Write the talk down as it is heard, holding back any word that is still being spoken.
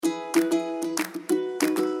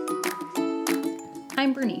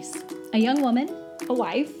I'm Bernice, a young woman, a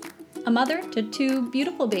wife, a mother to 2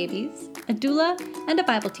 beautiful babies, a doula, and a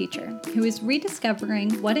Bible teacher who is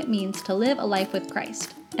rediscovering what it means to live a life with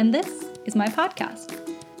Christ. And this is my podcast.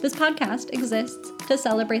 This podcast exists to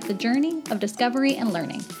celebrate the journey of discovery and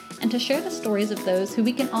learning, and to share the stories of those who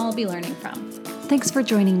we can all be learning from. Thanks for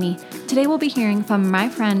joining me. Today we'll be hearing from my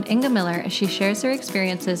friend Inga Miller as she shares her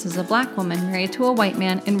experiences as a Black woman married to a white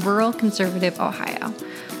man in rural conservative Ohio.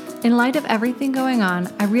 In light of everything going on,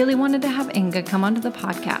 I really wanted to have Inga come onto the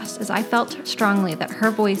podcast as I felt strongly that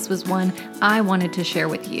her voice was one I wanted to share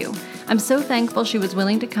with you. I'm so thankful she was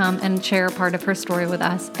willing to come and share a part of her story with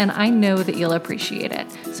us, and I know that you'll appreciate it.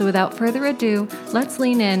 So without further ado, let's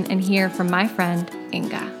lean in and hear from my friend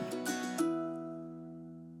Inga.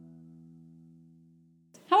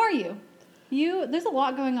 How are you? There's a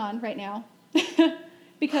lot going on right now.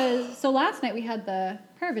 Because last night we had the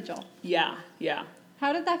prayer vigil. Yeah.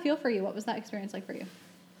 How did that feel for you? What was that experience like for you?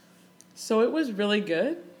 So it was really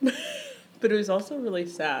good, but it was also really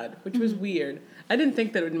sad, which was weird. I didn't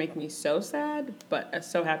think that it would make me so sad, but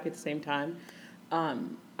so happy at the same time.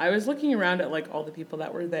 I was looking around at all the people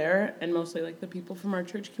that were there, and mostly the people from our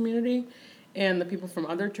church community and the people from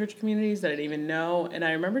other church communities that I didn't even know. And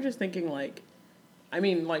I remember just thinking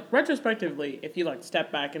retrospectively, if you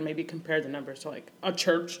step back and maybe compare the numbers to a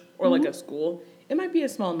church or a school, it might be a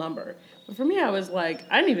small number. But for me, I was I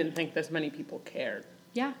didn't even think this many people cared.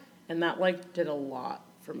 Yeah. And that did a lot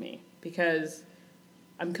for me because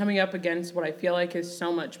I'm coming up against what I feel is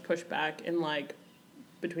so much pushback in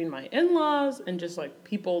between my in-laws and just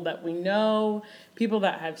people that we know, people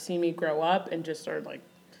that have seen me grow up and just are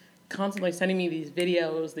constantly sending me these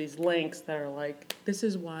videos, these links that are this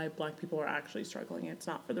is why Black people are actually struggling. It's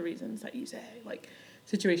not for the reasons that you say,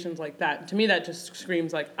 situations like that. To me, that just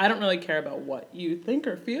screams I don't really care about what you think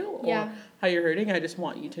or feel or how you're hurting. I just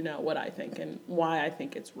want you to know what I think and why I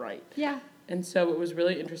think it's right. Yeah. And so it was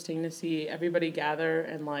really interesting to see everybody gather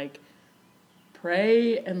and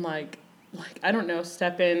pray and I don't know,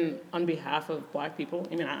 step in on behalf of Black people.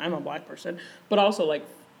 I mean, I'm a Black person, but also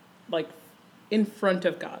in front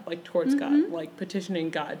of God, towards God, petitioning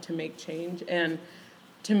God to make change and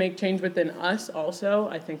to make change within us also.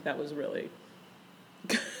 I think that was really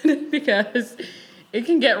good because it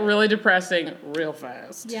can get really depressing real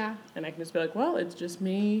fast. Yeah. And I can just be well, it's just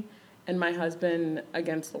me and my husband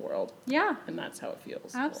against the world. Yeah. And that's how it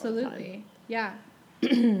feels. Absolutely. Yeah.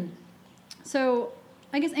 So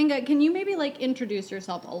I guess, Inga, can you maybe introduce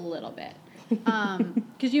yourself a little bit?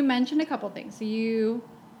 Because you mentioned a couple things. So you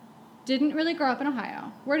didn't really grow up in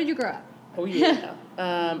Ohio. Where did you grow up? Oh, yeah.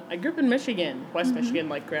 I grew up in Michigan, West Michigan,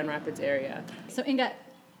 Grand Rapids area. So, Inga,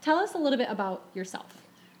 tell us a little bit about yourself.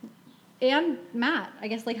 And Matt, I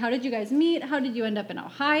guess, how did you guys meet? How did you end up in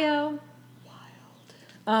Ohio?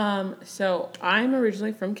 Wild. So I'm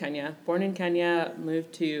originally from Kenya, born in Kenya,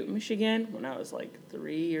 moved to Michigan when I was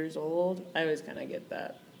 3 years old. I always kind of get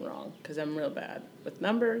that wrong because I'm real bad with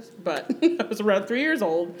numbers, but I was around 3 years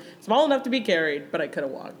old, small enough to be carried, but I could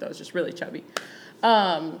have walked. I was just really chubby.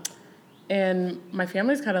 And my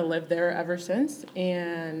family's kind of lived there ever since.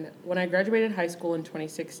 And when I graduated high school in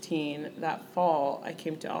 2016, that fall, I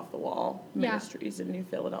came to Off the Wall Ministries in New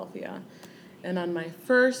Philadelphia. And on my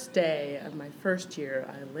first day of my first year,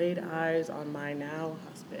 I laid eyes on my now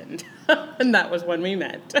husband. And that was when we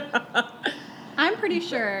met. I'm pretty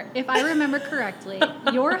sure, if I remember correctly,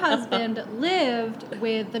 your husband lived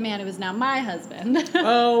with the man who is now my husband.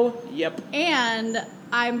 Oh, yep. And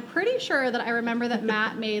I'm pretty sure that I remember that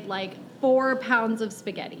Matt made 4 pounds of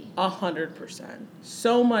spaghetti. 100%.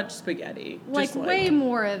 So much spaghetti. Way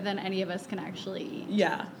more than any of us can actually eat.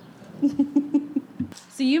 Yeah.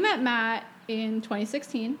 So you met Matt in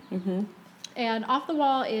 2016. Mm-hmm. And Off the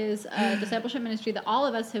Wall is a discipleship ministry that all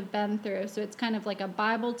of us have been through. So it's kind of a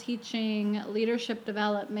Bible teaching, leadership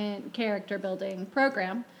development, character building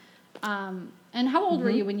program. And how old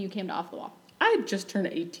were you when you came to Off the Wall? I had just turned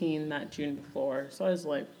 18 that June before, so I was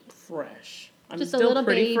fresh. I'm just still a little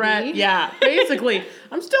pretty baby. fresh. Yeah, basically.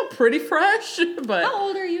 I'm still pretty fresh, but how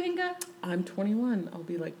old are you, Inga? I'm 21. I'll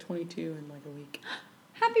be 22 in a week.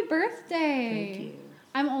 Happy birthday. Thank you.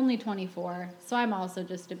 I'm only 24, so I'm also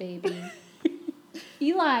just a baby.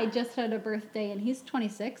 Eli just had a birthday, and he's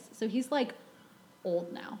 26, so he's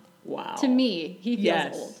old now. Wow. To me, he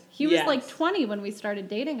feels old. He was 20 when we started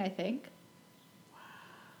dating, I think.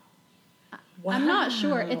 Wow. I'm not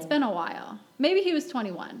sure. It's been a while. Maybe he was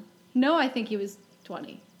 21. No, I think he was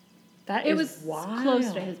 20. It was wild.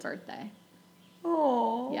 Close to his birthday.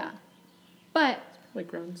 Oh. Yeah. But he's probably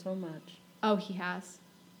grown so much. Oh, he has.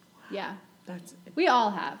 Wow. Yeah. We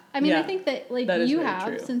all have. I mean, Yeah, I think that, like, that is you very have,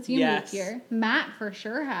 true. since you moved Yes. here. Matt for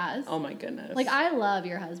sure has. Oh, my goodness. Like, I love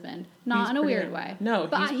your husband. Not He's in a pretty- weird way. No,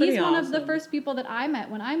 but he's pretty one of the awesome. first people that I met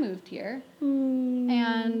when I moved here. Mm.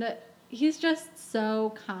 And he's just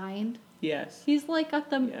so kind. Yes. He's, like, got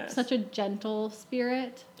Yes. such a gentle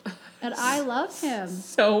spirit. And I love him.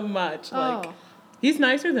 So much. Like, Oh. he's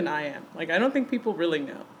nicer than I am. Like, I don't think people really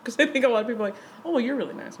know. Because I think a lot of people are like, oh, well, you're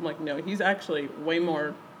really nice. I'm like, no, he's actually way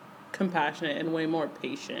more compassionate and way more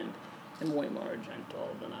patient and way more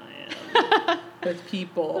gentle than I am with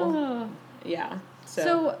people. Oh. Yeah.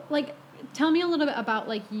 So, like, tell me a little bit about,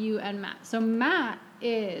 like, you and Matt. So, Matt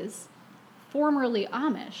is formerly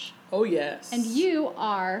Amish. Oh, yes. And you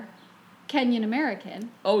are Kenyan American.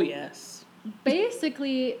 Oh, yes.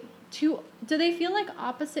 Basically, do they feel like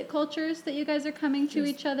opposite cultures that you guys are coming to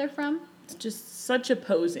each other from? It's just such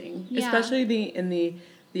opposing, Yeah. especially in the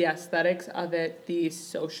aesthetics of it, the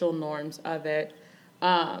social norms of it.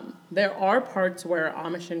 There are parts where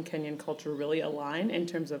Amish and Kenyan culture really align in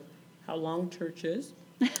terms of how long church is,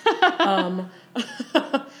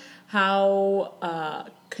 how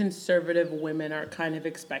conservative women are kind of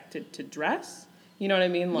expected to dress. You know what I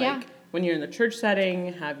mean? Like, when you're in the church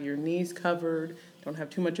setting, have your knees covered, don't have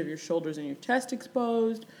too much of your shoulders and your chest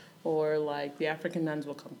exposed, or like the African nuns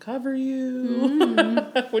will come cover you,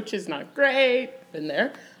 which is not great. Been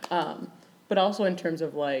there. But also in terms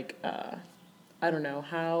of like, I don't know,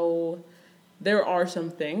 how there are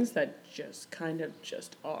some things that just kind of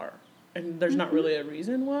just are. And there's not really a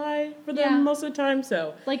reason why for them most of the time,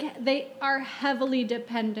 so. Like, they are heavily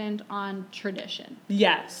dependent on tradition.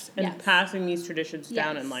 Yes, and Yes. passing these traditions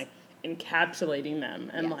down Yes. and like encapsulating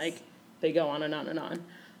them, and Yes. like they go on and on and on.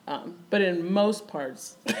 But in most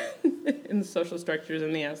parts, in the social structures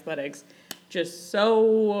and the aesthetics, just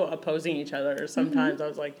so opposing each other. Sometimes I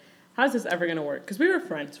was like, how's this ever going to work? Because we were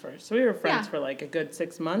friends first. So we were friends for like a good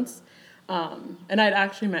 6 months. And I'd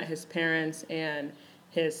actually met his parents and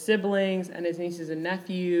his siblings and his nieces and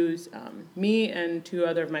nephews. Me and 2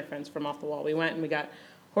 other of my friends from Off the Wall. We went and we got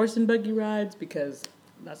horse and buggy rides because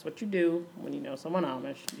that's what you do when you know someone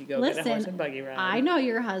Amish. You go get a horse and buggy ride. I know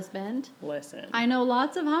your husband. Listen. I know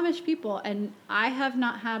lots of Amish people, and I have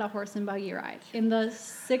not had a horse and buggy ride in the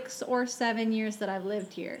 6 or 7 years that I've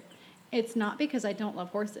lived here. It's not because I don't love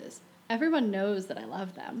horses. Everyone knows that I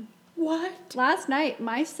love them. What? Last night,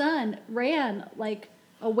 my son ran, like,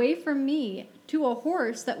 away from me to a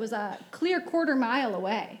horse that was a clear quarter mile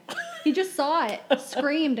away. He just saw it,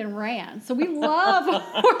 screamed, and ran. So we love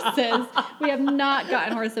horses. We have not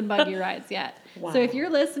gotten horse and buggy rides yet. Wow. So if you're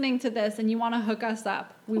listening to this and you want to hook us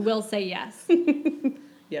up, we will say yes.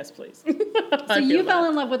 Yes, please. So you fell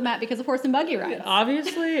in love with Matt because of horse and buggy rides.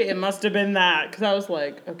 Obviously, it must have been that. Because I was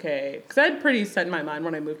like, okay. Because I had pretty set in my mind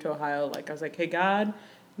when I moved to Ohio. Like, I was like, hey, God,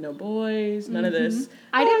 no boys, none of this.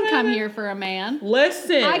 I didn't come here for a man.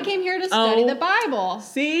 Listen. I came here to study the Bible.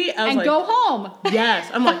 See? I was and like, go home. Yes.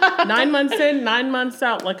 I'm like, 9 months in, 9 months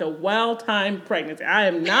out, like a well-timed pregnancy. I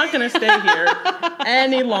am not going to stay here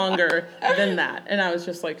any longer than that. And I was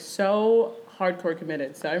just like so hardcore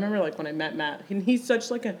committed. So I remember like when I met Matt, he's such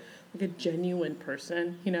like a genuine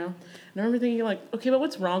person, you know? And I remember thinking like, okay, but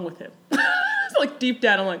what's wrong with him? Like deep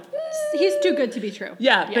down, I'm like, He's too good to be true.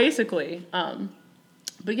 yeah. Basically.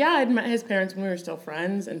 But yeah, I'd met his parents when we were still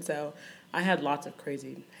friends, and so I had lots of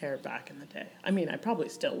crazy hair back in the day. I mean, I probably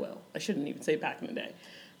still will. I shouldn't even say back in the day.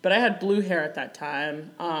 But I had blue hair at that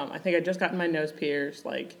time. I think I'd just gotten my nose pierced,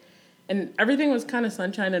 like, and everything was kind of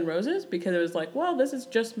sunshine and roses because it was like, well, this is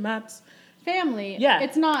just Matt's family. Yeah.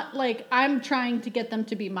 It's not like I'm trying to get them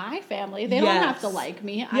to be my family. They don't have to like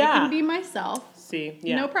me. I can be myself. See,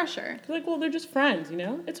 yeah. No pressure. Like, well, they're just friends, you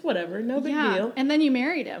know? It's whatever. No big deal. And then you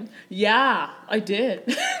married him. Yeah, I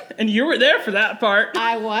did. And you were there for that part.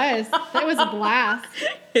 I was. It was a blast.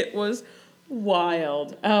 It was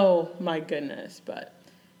wild. Oh, my goodness. But,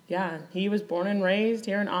 yeah, he was born and raised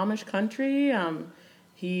here in Amish country.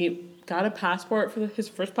 He got a passport for his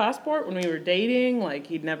first passport when we were dating. Like,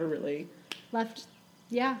 he'd never really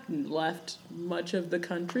left much of the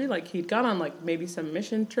country. Like, he'd gone on, like, maybe some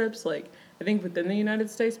mission trips, like, I think within the United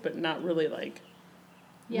States, but not really, like,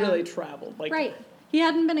 really traveled. Like, right. He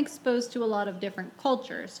hadn't been exposed to a lot of different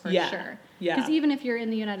cultures, for sure. Yeah. Because even if you're in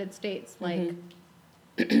the United States, like,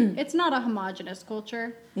 it's not a homogenous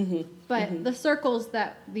culture, but the circles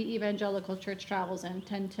that the evangelical church travels in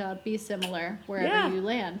tend to be similar wherever you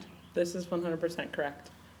land. This is 100% correct.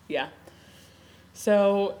 Yeah.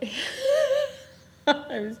 So, it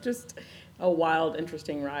was just a wild,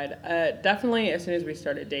 interesting ride. Definitely, as soon as we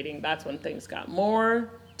started dating, that's when things got more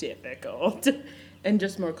difficult and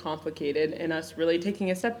just more complicated, and us really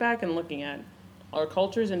taking a step back and looking at our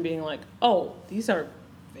cultures and being like, oh, these are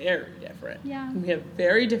very different. Yeah. And we have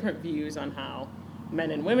very different views on how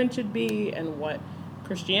men and women should be and what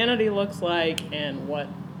Christianity looks like and what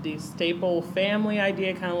the staple family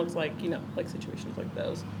idea kind of looks like, like situations like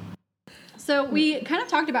those. So we kind of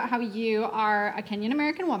talked about how you are a Kenyan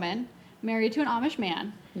American woman married to an Amish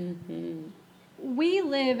man. Mm-hmm. We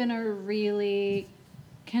live in a really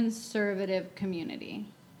conservative community.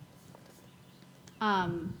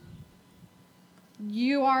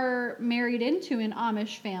 You are married into an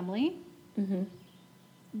Amish family. Mm-hmm.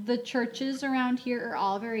 The churches around here are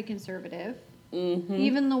all very conservative. Mm-hmm.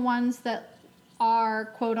 Even the ones that are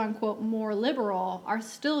quote unquote more liberal are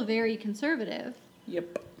still very conservative.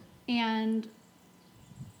 Yep. And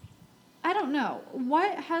I don't know,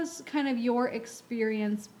 what has kind of your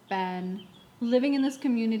experience been living in this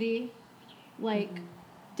community, like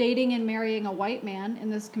dating and marrying a white man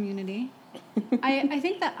in this community? I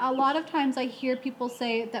think that a lot of times I hear people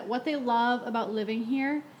say that what they love about living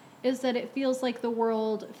here is that it feels like the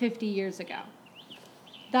world 50 years ago.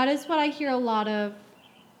 That is what I hear a lot of,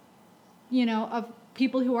 of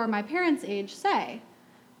people who are my parents' age say.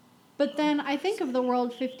 But then I think of the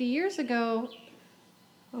world 50 years ago,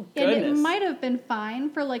 oh, and it might have been fine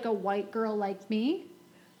for like a white girl like me,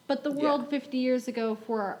 but the world 50 years ago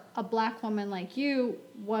for a black woman like you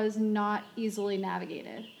was not easily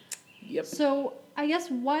navigated. Yep. So I guess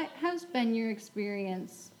what has been your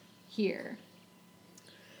experience here?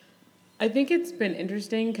 I think it's been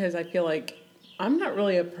interesting because I feel like I'm not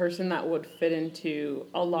really a person that would fit into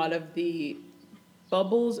a lot of the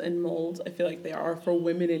bubbles and molds I feel like there are for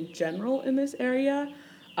women in general in this area.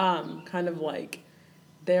 Kind of like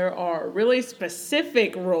there are really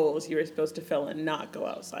specific roles you're supposed to fill and not go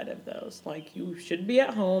outside of those. Like you should be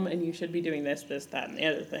at home and you should be doing this, that, and the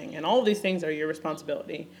other thing. And all of these things are your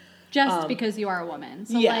responsibility. Just because you are a woman.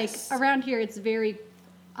 So yes. like around here it's very,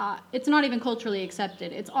 it's not even culturally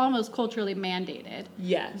accepted. It's almost culturally mandated.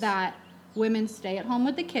 Yes. That women stay at home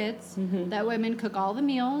with the kids, that women cook all the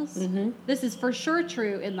meals. This is for sure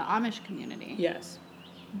true in the Amish community. Yes.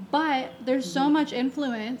 But there's so much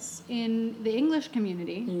influence in the English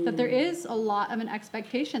community that there is a lot of an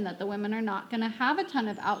expectation that the women are not going to have a ton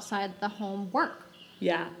of outside the home work.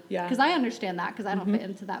 Yeah, yeah. Because I understand that because I don't fit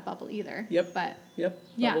into that bubble either. Yep. But yep.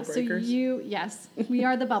 Yeah, bubble breakers. so yes, we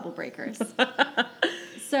are the bubble breakers.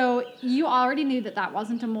 So you already knew that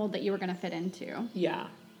wasn't a mold that you were going to fit into. Yeah.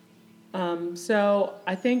 So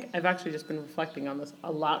I think I've actually just been reflecting on this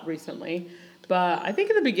a lot recently. But I think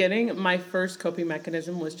in the beginning, my first coping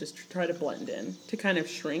mechanism was just to try to blend in, to kind of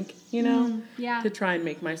shrink, Yeah. to try and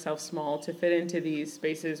make myself small, to fit into these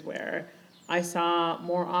spaces where I saw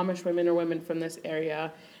more Amish women or women from this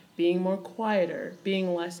area being more quieter,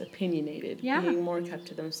 being less opinionated, being more kept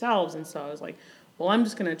to themselves. And so I was like, well, I'm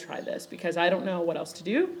just going to try this because I don't know what else to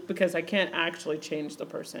do because I can't actually change the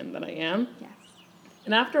person that I am. Yes.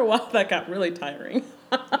 And after a while, that got really tiring.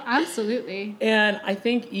 Absolutely. And I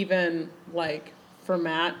think even, like, for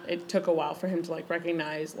Matt, it took a while for him to, like,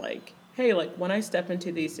 recognize, like, hey, like, when I step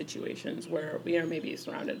into these situations where we are maybe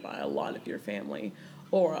surrounded by a lot of your family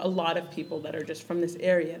or a lot of people that are just from this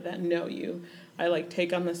area that know you, I, like,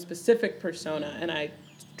 take on the specific persona and I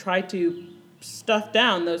try to stuff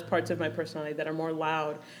down those parts of my personality that are more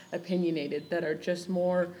loud, opinionated, that are just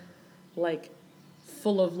more, like,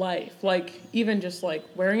 full of life. Like, even just, like,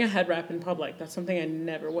 wearing a head wrap in public, that's something I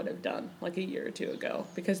never would have done, like, a year or two ago,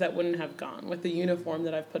 because that wouldn't have gone with the uniform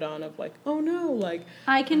that I've put on of, like, oh, no, like...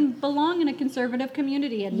 I can belong in a conservative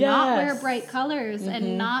community and not wear bright colors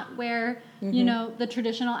and not wear, the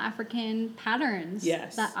traditional African patterns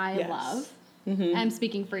that I love. I'm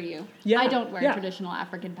speaking for you. I don't wear traditional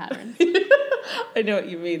African patterns. I know what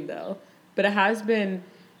you mean, though. But it has been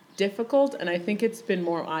difficult, and I think it's been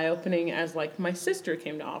more eye-opening as, like, my sister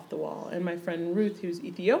came to Off the Wall, and my friend Ruth, who's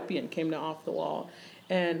Ethiopian, came to Off the Wall,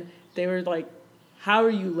 and they were like, how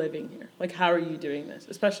are you living here? Like, how are you doing this?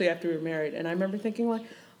 Especially after we were married. And I remember thinking, like,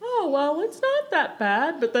 oh, well, it's not that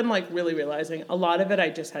bad. But then, like, really realizing a lot of it I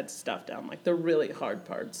just had to stuff down. Like, the really hard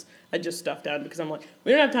parts I just stuffed down because I'm like,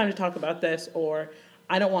 we don't have time to talk about this, or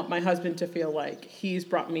I don't want my husband to feel like he's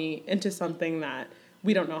brought me into something that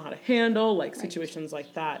we don't know how to handle, like situations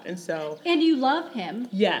like that. And so... And you love him.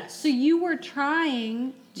 Yes. So you were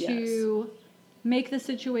trying to make the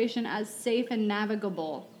situation as safe and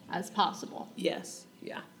navigable as possible. Yes.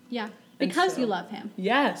 Yeah. Yeah. Because you love him.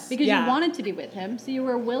 Yes. Because you wanted to be with him. So you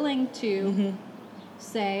were willing to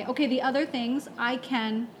say, okay, the other things I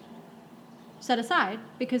can set aside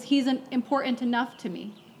because he's important enough to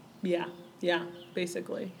me. Yeah. Yeah.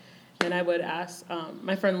 Basically. And I would ask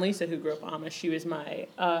my friend Lisa, who grew up Amish, she was my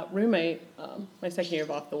roommate my second year of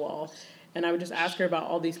Off the Wall. And I would just ask her about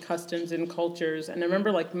all these customs and cultures. And I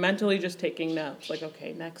remember like mentally just taking notes, like,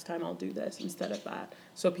 okay, next time I'll do this instead of that,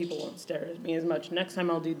 so people won't stare at me as much. Next time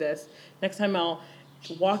I'll do this. Next time I'll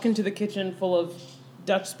walk into the kitchen full of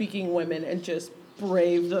Dutch-speaking women and just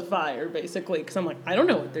brave the fire, basically. Because I'm like, I don't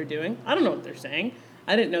know what they're doing. I don't know what they're saying.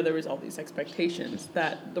 I didn't know there was all these expectations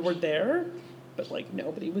that were there, but like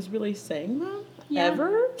nobody was really saying them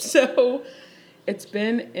ever. So it's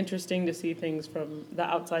been interesting to see things from the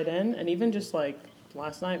outside in. And even just like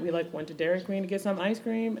last night, we like went to Dairy Queen to get some ice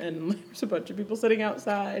cream, and there's a bunch of people sitting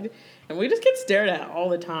outside, and we just get stared at all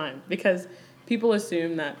the time because people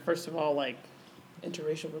assume that, first of all, like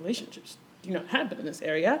interracial relationships do not happen in this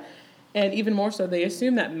area. And even more so, they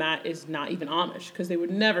assume that Matt is not even Amish, because they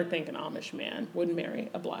would never think an Amish man would marry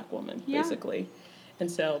a black woman, basically.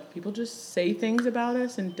 And so people just say things about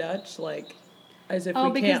us in Dutch, like, as if we can't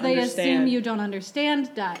understand. Oh, because they assume you don't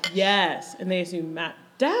understand Dutch. Yes, and they assume Matt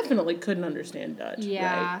definitely couldn't understand Dutch.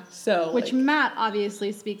 Yeah. Right? So, which like, Matt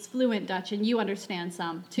obviously speaks fluent Dutch, and you understand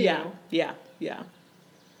some, too. Yeah.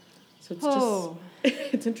 So it's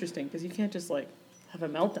just, it's interesting, because you can't just, like, have a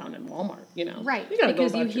meltdown in Walmart, you know? Right, You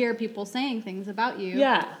because you hear people saying things about you.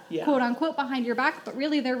 Yeah. Quote unquote behind your back, but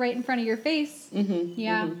really they're right in front of your face. Mm-hmm.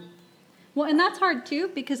 Yeah. Mm-hmm. Well, and that's hard too,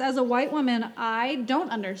 because as a white woman, I don't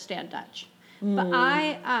understand Dutch. But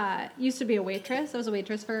I used to be a waitress. I was a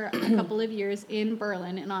waitress for a couple of years in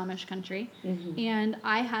Berlin, in Amish country. Mm-hmm. And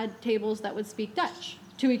I had tables that would speak Dutch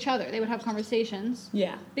to each other. They would have conversations.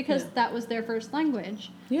 Yeah. Because that was their first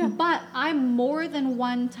language. Yeah. But I more than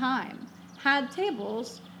one time had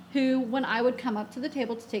tables who, when I would come up to the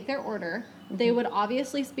table to take their order, they would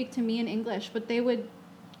obviously speak to me in English, but they would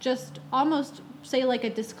just almost say like a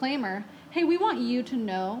disclaimer, hey, we want you to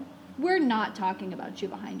know we're not talking about you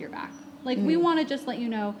behind your back. Like, we want to just let you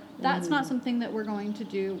know that's not something that we're going to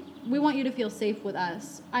do. We want you to feel safe with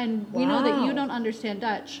us. And we know that you don't understand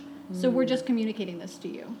Dutch, so we're just communicating this to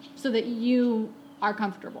you so that you are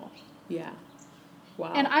comfortable. Yeah.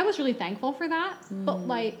 Wow. And I was really thankful for that, but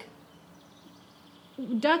like,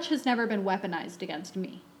 Dutch has never been weaponized against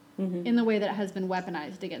me in the way that it has been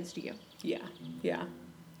weaponized against you. Yeah.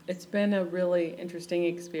 It's been a really interesting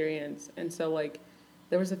experience. And so, like,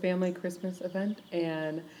 there was a family Christmas event,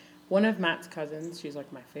 and one of Matt's cousins, she's,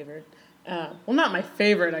 like, my favorite. Well, not my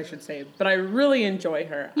favorite, I should say, but I really enjoy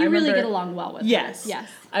her. You really get along well with her. Yes.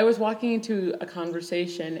 I was walking into a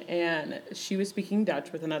conversation, and she was speaking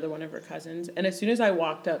Dutch with another one of her cousins, and as soon as I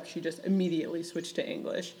walked up, she just immediately switched to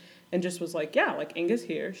English. And just was like, yeah, like, Inga's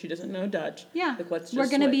here. She doesn't know Dutch. Yeah. Like, let's just We're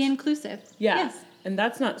going to be switch. inclusive. Yeah. Yes. And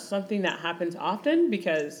that's not something that happens often,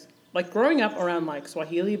 because, like, growing up around, like,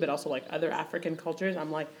 Swahili, but also, like, other African cultures, I'm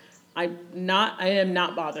like, I am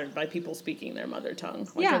not bothered by people speaking their mother tongue,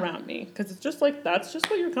 like, around me. Because it's just, like, that's just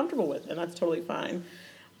what you're comfortable with, and that's totally fine.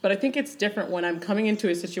 But I think it's different when I'm coming into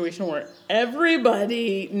a situation where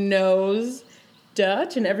everybody knows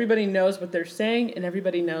Dutch, and everybody knows what they're saying, and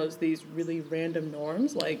everybody knows these really random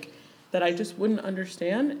norms, like, that I just wouldn't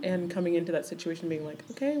understand, and coming into that situation being like,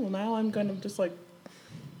 okay, well, now I'm going to just, like,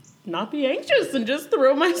 not be anxious and just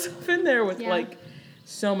throw myself in there with, like,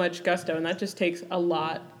 so much gusto, and that just takes a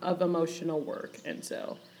lot of emotional work, and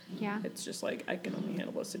so it's just, like, I can only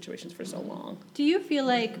handle those situations for so long. Do you feel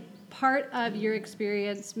like part of your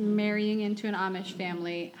experience marrying into an Amish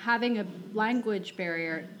family, having a language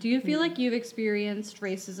barrier, do you feel like you've experienced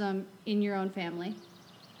racism in your own family?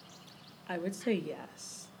 I would say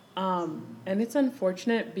yes. And it's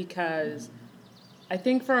unfortunate because I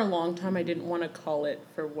think for a long time I didn't want to call it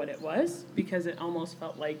for what it was, because it almost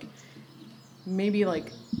felt like maybe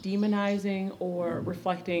like demonizing or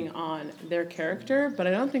reflecting on their character, but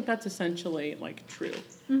I don't think that's essentially like true.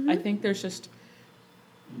 I think there's just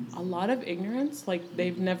a lot of ignorance, like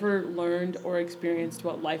they've never learned or experienced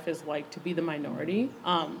what life is like to be the minority.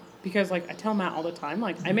 Because like I tell Matt all the time,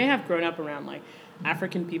 like I may have grown up around like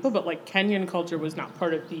African people, but like Kenyan culture was not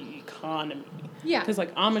part of the economy. Yeah. Because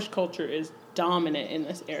like Amish culture is dominant in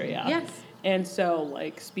this area. Yes. And so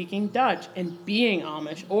like speaking Dutch and being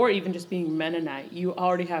Amish or even just being Mennonite, you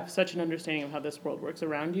already have such an understanding of how this world works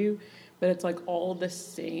around you, but it's like all the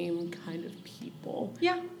same kind of people.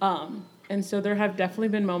 Yeah. And so there have definitely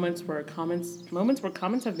been moments where comments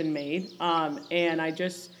have been made, and I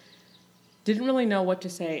just didn't really know what to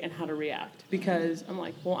say and how to react, because I'm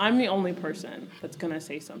like, well, I'm the only person that's going to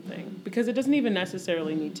say something, because it doesn't even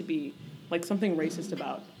necessarily need to be like something racist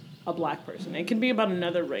about a black person. It can be about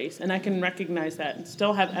another race, and I can recognize that and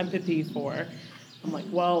still have empathy for. I'm like,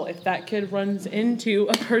 well, if that kid runs into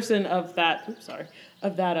a person of that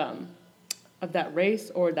of that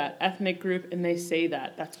race or that ethnic group and they say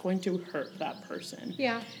that, that's going to hurt that person.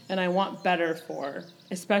 Yeah. And I want better for,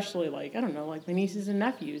 especially like, I don't know, like my nieces and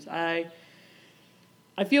nephews. I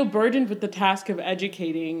feel burdened with the task of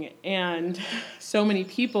educating and so many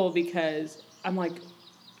people because I'm like,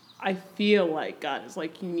 I feel like God is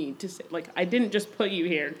like, you need to say, like, I didn't just put you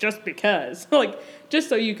here just because, like, just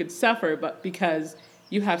so you could suffer, but because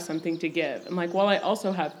you have something to give. And like, while I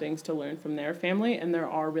also have things to learn from their family, and there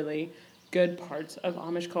are really good parts of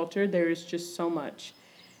Amish culture, there is just so much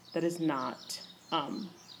that is not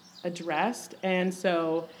addressed. And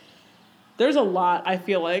so there's a lot I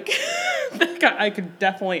feel like that I could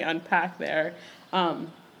definitely unpack there.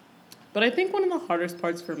 But I think one of the hardest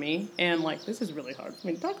parts for me, and like this is really hard for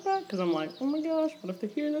me to talk about because I'm like, oh my gosh, what if they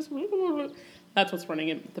hear this? That's what's running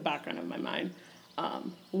in the background of my mind.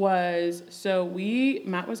 Was so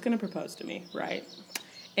Matt was going to propose to me, right?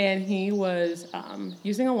 And he was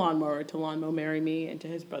using a lawnmower to lawnmower marry me into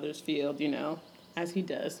his brother's field, you know, as he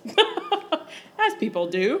does. As people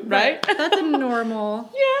do, right? That's a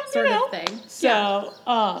normal sort of thing. So,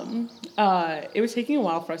 it was taking a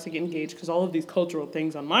while for us to get engaged because all of these cultural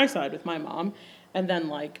things on my side with my mom. And then,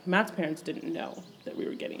 like, Matt's parents didn't know that we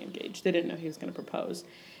were getting engaged. They didn't know he was going to propose.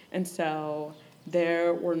 And so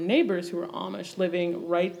there were neighbors who were Amish living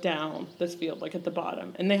right down this field, like at the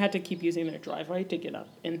bottom. And they had to keep using their driveway to get up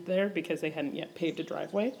in there because they hadn't yet paved a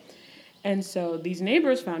driveway. And so these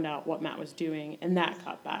neighbors found out what Matt was doing, and that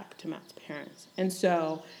got back to Matt's parents. And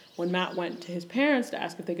so when Matt went to his parents to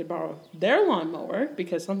ask if they could borrow their lawnmower,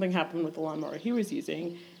 because something happened with the lawnmower he was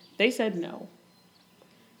using, they said no,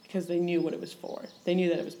 because they knew what it was for. They knew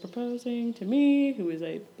that it was proposing to me, who is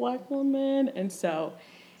a black woman. And so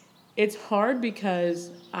it's hard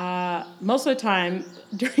because most of the time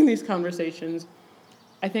during these conversations,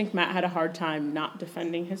 I think Matt had a hard time not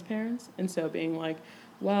defending his parents. And so being like,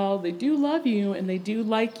 well, they do love you and they do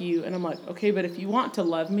like you. And I'm like, okay, but if you want to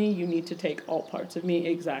love me, you need to take all parts of me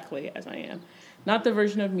exactly as I am. Not the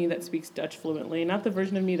version of me that speaks Dutch fluently, not the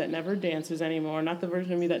version of me that never dances anymore, not the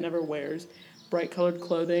version of me that never wears bright colored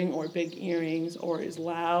clothing or big earrings or is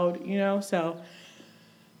loud, you know? So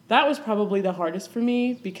that was probably the hardest for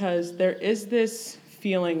me because there is this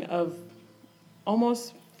feeling of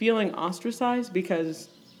almost feeling ostracized because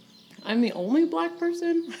I'm the only black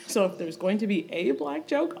person, so if there's going to be a black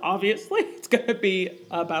joke, obviously it's going to be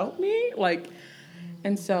about me.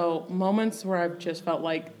 And so moments where I've just felt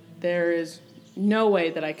like there is no way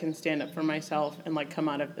that I can stand up for myself and like come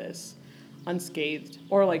out of this unscathed,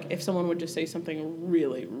 or like if someone would just say something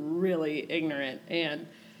really, really ignorant and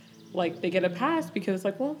like they get a pass because it's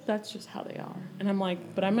like, well, that's just how they are. And I'm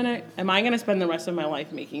like, but am I gonna spend the rest of my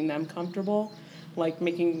life making them comfortable? Like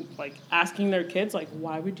asking their kids, like,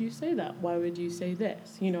 why would you say that? Why would you say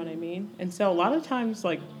this? You know what I mean? And so a lot of times,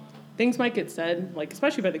 like, things might get said, like,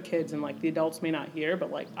 especially by the kids, and, like, the adults may not hear,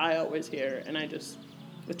 but, like, I always hear, and it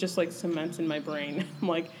just, like, cements in my brain. I'm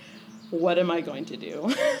like, what am I going to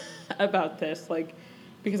do about this? Like,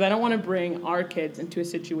 because I don't want to bring our kids into a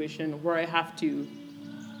situation where I have to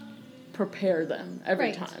prepare them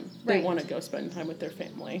every time they want to go spend time with their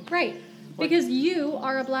family. Right. Because you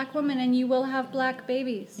are a black woman and you will have black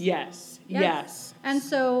babies. Yes. And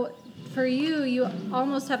so for you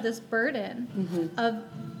almost have this burden of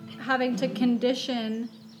having to condition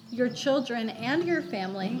your children and your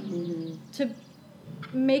family to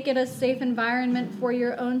make it a safe environment for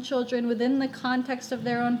your own children within the context of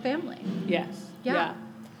their own family. Yes. Yeah.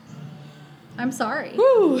 I'm sorry.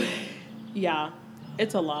 Whew. Yeah.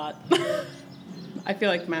 It's a lot. I feel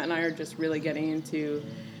like Matt and I are just really getting into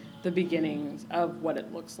the beginnings of what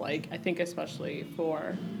it looks like. I think especially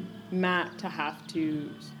for Matt to have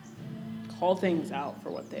to call things out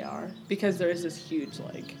for what they are, because there is this huge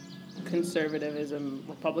like conservatism,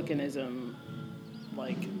 republicanism,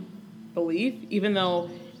 like belief, even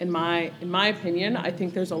though in my opinion, I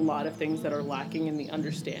think there's a lot of things that are lacking in the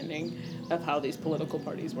understanding of how these political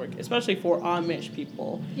parties work, especially for Amish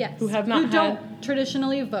people who have not don't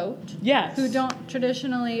traditionally vote. Yes. Who don't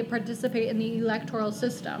traditionally participate in the electoral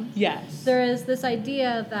system. Yes. There is this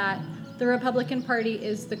idea that the Republican Party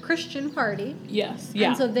is the Christian party. Yes. Yeah.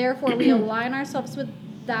 And so therefore we align ourselves with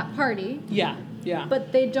that party. Yeah. Yeah.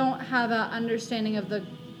 But they don't have an understanding of the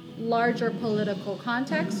larger political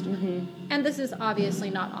context. And this is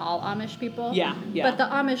obviously not all Amish people. Yeah. But the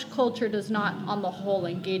Amish culture does not, on the whole,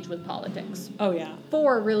 engage with politics. Oh, yeah.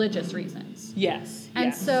 For religious reasons. Yes.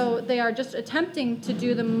 And so they are just attempting to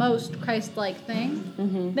do the most Christ-like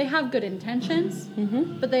thing. They have good intentions,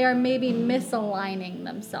 but they are maybe misaligning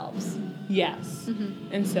themselves. Yes.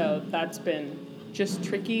 And so that's been just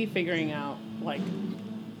tricky figuring out, like,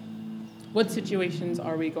 what situations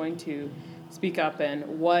are we going to speak up in,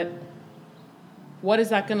 what is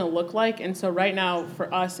that going to look like? And so right now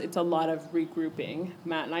for us, it's a lot of regrouping.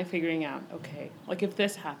 Matt and I figuring out, okay, like if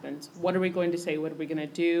this happens, what are we going to say? What are we going to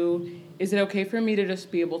do? Is it okay for me to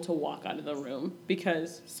just be able to walk out of the room?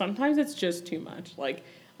 Because sometimes it's just too much. Like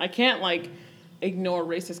I can't like ignore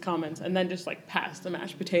racist comments and then just like pass the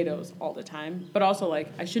mashed potatoes all the time. But also like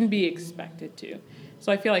I shouldn't be expected to.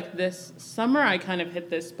 So I feel like this summer I kind of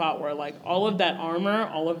hit this spot where like all of that armor,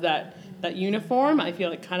 all of that uniform, I feel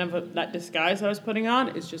like kind of that disguise I was putting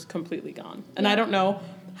on is just completely gone. And I don't know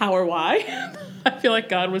how or why. I feel like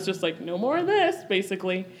God was just like, no more of this,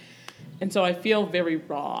 basically. And so I feel very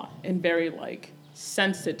raw and very like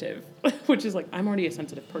sensitive, which is like, I'm already a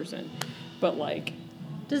sensitive person. But like...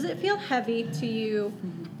 Does it feel heavy to you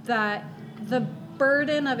that the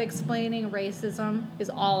burden of explaining racism is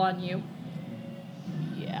all on you?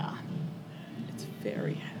 Yeah. It's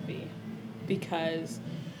very heavy. Because...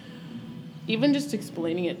 even just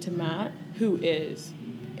explaining it to Matt, who is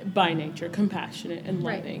by nature compassionate and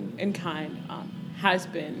loving and kind, has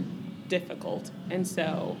been difficult. And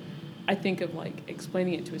so I think of like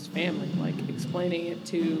explaining it to his family, like explaining it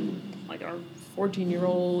to like our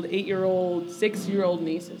 14-year-old, 8-year-old, 6-year-old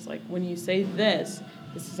nieces. Like when you say this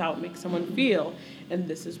is how it makes someone feel. And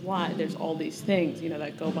this is why there's all these things,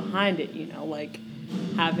 that go behind it, like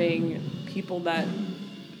having people that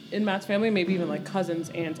in Matt's family, maybe even like cousins,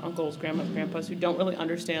 aunts, uncles, grandmas, grandpas who don't really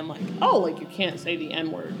understand like, oh, like you can't say the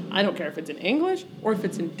N-word. I don't care if it's in English or if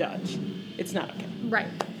it's in Dutch. It's not okay. Right.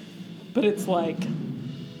 But it's like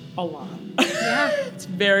a lot. Yeah. It's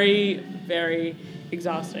very, very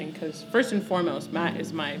exhausting because first and foremost, Matt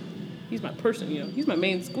is he's my person, he's my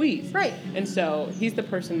main squeeze. Right. And so he's the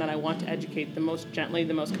person that I want to educate the most gently,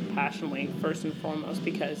 the most compassionately, first and foremost,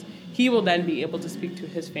 because he will then be able to speak to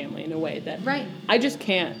his family in a way that I just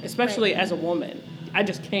can't, especially as a woman. I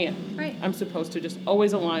just can't. Right. I'm supposed to just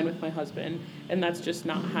always align with my husband, and that's just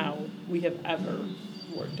not how we have ever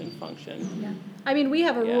worked and functioned. Yeah. I mean, we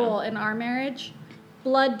have a rule in our marriage.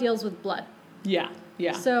 Blood deals with blood. Yeah,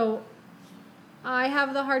 yeah. So I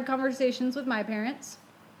have the hard conversations with my parents.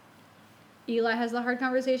 Eli has the hard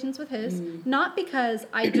conversations with his. Not because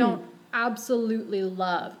I don't absolutely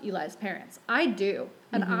love Eli's parents. I do.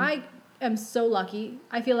 And I am so lucky.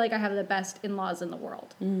 I feel like I have the best in-laws in the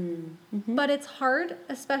world. But it's hard,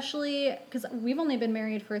 especially because we've only been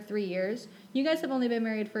married for 3 years. You guys have only been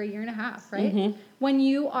married for 1.5 years, right? When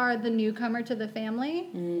you are the newcomer to the family,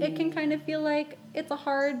 it can kind of feel like it's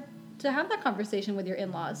hard to have that conversation with your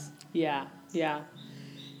in-laws. Yeah, yeah.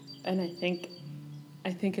 And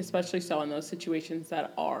I think especially so in those situations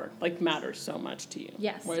that are, like, matter so much to you.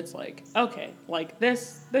 Yes. Where it's like, okay, like,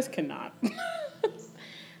 this cannot,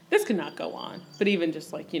 this cannot go on. But even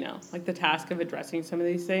just, like, like the task of addressing some of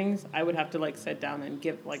these things, I would have to, like, sit down and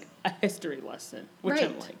give, like, a history lesson. Which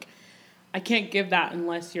I'm like, I can't give that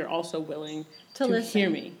unless you're also willing to hear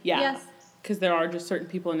me. Yeah. Yes. Because there are just certain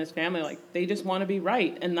people in his family, like, they just want to be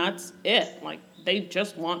right. And that's it. Like, they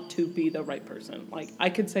just want to be the right person. Like, I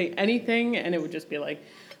could say anything, and it would just be like,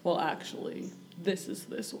 well, actually, this is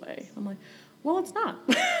this way. I'm like, well, it's not.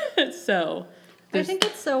 So I think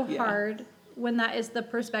it's so hard when that is the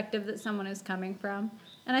perspective that someone is coming from.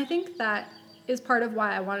 And I think that is part of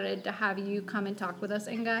why I wanted to have you come and talk with us,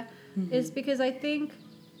 Inga, is because I think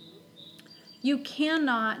you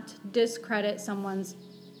cannot discredit someone's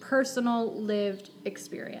personal lived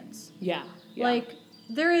experience. Yeah. Like,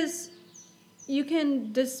 you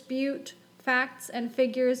can dispute facts and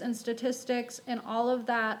figures and statistics and all of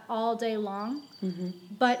that all day long.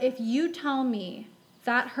 But if you tell me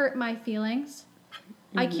that hurt my feelings,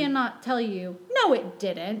 I cannot tell you, no, it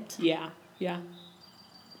didn't. Yeah. Yeah.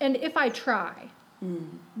 And if I try,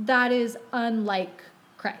 that is unlike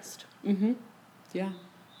Christ. Yeah.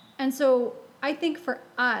 And so I think for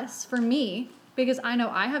us, for me, because I know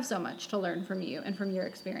I have so much to learn from you and from your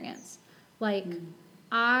experience, like,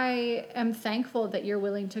 I am thankful that you're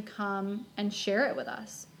willing to come and share it with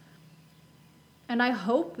us. And I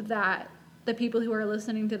hope that the people who are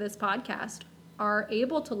listening to this podcast are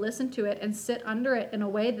able to listen to it and sit under it in a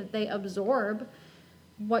way that they absorb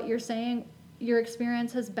what you're saying your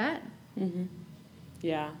experience has been.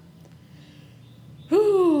 Yeah.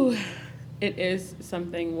 Whew. It is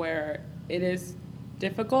something where it is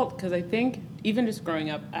difficult because I think even just growing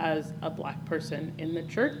up as a Black person in the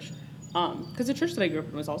church, because the church that I grew up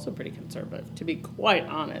in was also pretty conservative, to be quite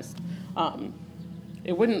honest.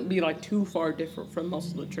 It wouldn't be like too far different from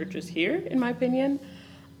most of the churches here, in my opinion.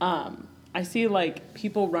 I see like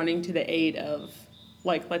people running to the aid of,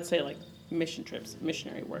 like, let's say like mission trips,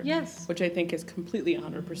 missionary work. Yes. Which I think is completely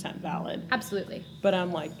 100% valid. Absolutely. But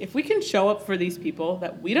I'm like, if we can show up for these people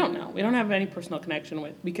that we don't know, we don't have any personal connection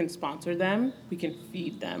with, we can sponsor them, we can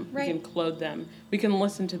feed them, Right. we can clothe them, we can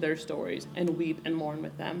listen to their stories and weep and mourn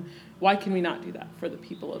with them. Why can we not do that for the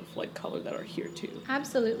people of like color that are here too?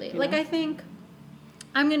 Absolutely. You Like, know? I think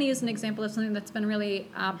I'm going to use an example of something that's been really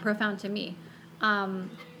profound to me.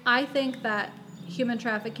 I think that human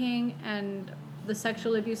trafficking and the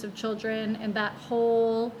sexual abuse of children and that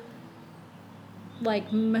whole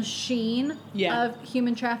like machine Yeah. of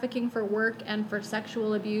human trafficking for work and for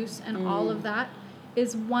sexual abuse and all of that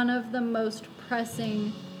is one of the most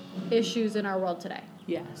pressing issues in our world today.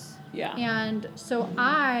 Yes. Yeah. And so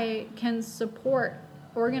I can support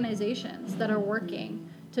organizations that are working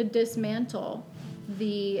to dismantle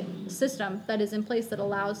the system that is in place that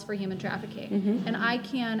allows for human trafficking. And I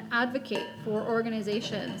can advocate for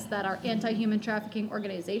organizations that are anti-human trafficking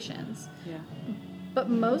organizations. Yeah. But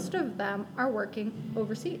most of them are working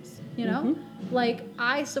overseas, you know? Like,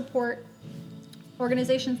 I support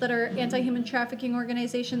organizations that are anti-human trafficking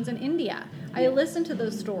organizations in India. I listen to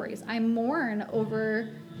those stories. I mourn over,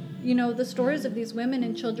 you know, the stories of these women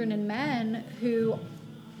and children and men who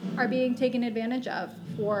are being taken advantage of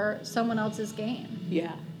for someone else's gain.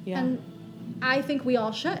 Yeah. Yeah. And I think we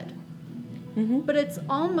all should. But it's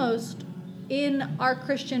almost in our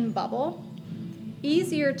Christian bubble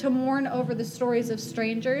easier to mourn over the stories of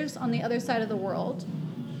strangers on the other side of the world,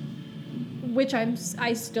 which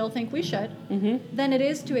I still think we should, than it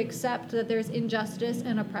is to accept that there's injustice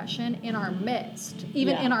and oppression in our midst,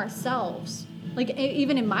 even in ourselves, like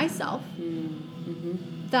even in myself,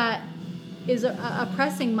 that is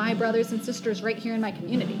oppressing my brothers and sisters right here in my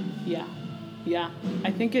community. Yeah. Yeah.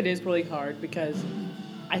 I think it is really hard because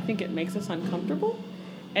I think it makes us uncomfortable.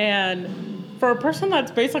 And for a person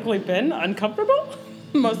that's basically been uncomfortable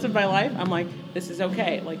most of my life, I'm like, this is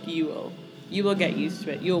okay. Like, you will get used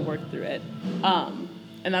to it. You'll work through it. And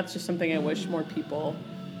that's just something I wish more people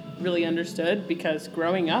really understood, because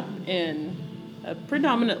growing up in a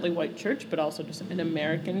predominantly white church, but also just in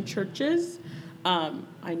American churches,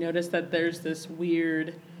 I noticed that there's this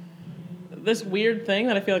weird thing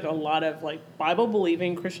that I feel like a lot of like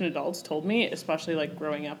Bible-believing Christian adults told me, especially like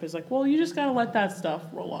growing up, is like, well, you just gotta let that stuff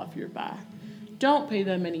roll off your back. Don't pay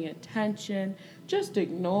them any attention. Just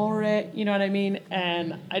ignore it. You know what I mean?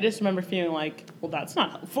 And I just remember feeling like, well, that's not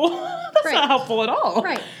helpful. That's Right. not helpful at all.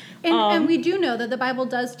 Right. And we do know that the Bible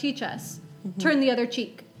does teach us, turn the other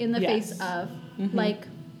cheek in the face of, like,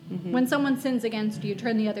 when someone sins against you,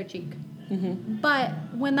 turn the other cheek. But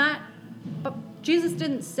Jesus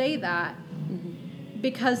didn't say that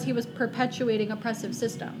because he was perpetuating oppressive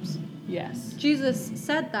systems. Yes. Jesus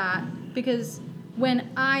said that because when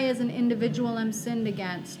I as an individual am sinned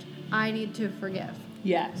against, I need to forgive.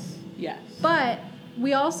 Yes. Yes. But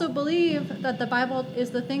we also believe that the Bible is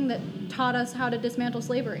the thing that taught us how to dismantle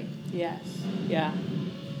slavery. Yes. Yeah.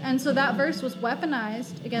 And so that verse was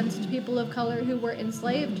weaponized against people of color who were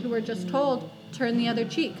enslaved, who were just told, turn the other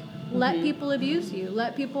cheek. Let people abuse you.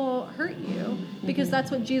 Let people hurt you, because that's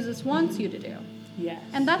what Jesus wants you to do. Yes.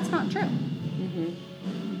 And that's not true.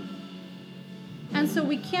 And so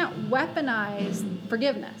we can't weaponize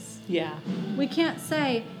forgiveness. Yeah. We can't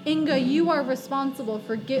say, Inga, you are responsible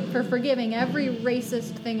for forgiving every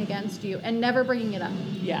racist thing against you and never bringing it up.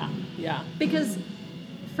 Yeah. Yeah. Because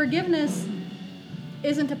forgiveness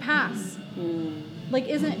isn't a pass. Like,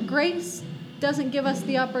 grace doesn't give us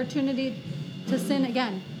the opportunity to sin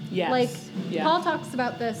again. Yes. Like, Yeah. Paul talks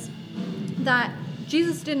about this, that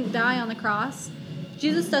Jesus didn't die on the cross.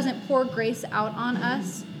 Jesus doesn't pour grace out on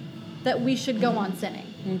us that we should go on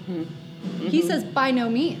sinning. He says, by no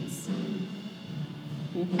means.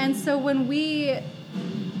 And so when we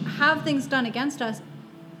have things done against us,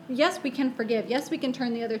 yes, we can forgive. Yes, we can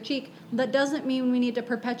turn the other cheek. That doesn't mean we need to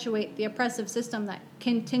perpetuate the oppressive system that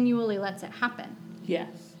continually lets it happen.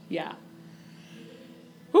 Yes. Yeah.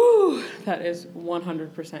 Whew, that is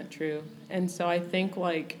 100% true. And so I think,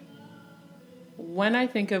 like, when I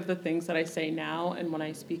think of the things that I say now and when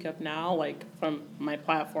I speak up now, like, from my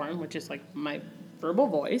platform, which is, like, my verbal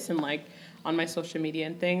voice and, like, on my social media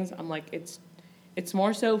and things, I'm like, it's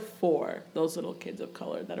more so for those little kids of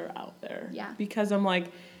color that are out there. Yeah. Because I'm like,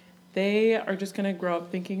 they are just going to grow up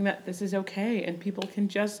thinking that this is okay and people can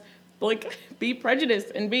just, like, be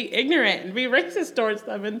prejudiced and be ignorant and be racist towards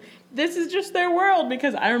them, and this is just their world.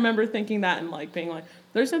 Because I remember thinking that and, like, being like,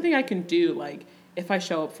 there's something I can do, like, if I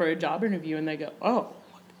show up for a job interview and they go, oh,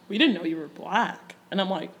 we didn't know you were black, and I'm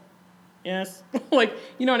like, yes. Like,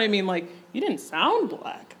 you know what I mean? Like, you didn't sound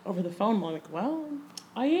black over the phone. I'm like, well,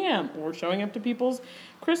 I am. Or showing up to people's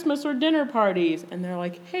Christmas or dinner parties, and they're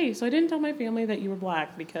like, hey, so I didn't tell my family that you were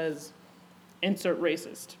black because insert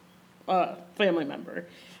racist family member.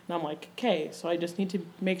 And I'm like, okay, so I just need to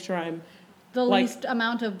make sure I'm the least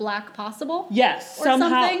amount of black possible? Yes, or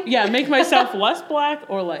somehow. Something? Yeah, make myself less black,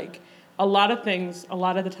 or like a lot of things. A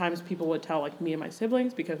lot of the times people would tell like me and my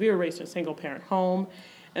siblings, because we were raised in a single parent home.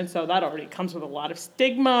 And so that already comes with a lot of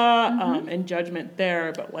stigma and judgment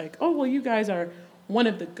there. But like, oh, well, you guys are one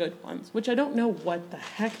of the good ones, which I don't know what the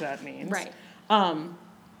heck that means. Right.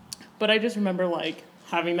 But I just remember like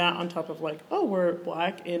having that on top of like, oh, we're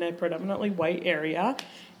black in a predominantly white area.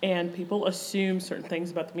 And people assume certain things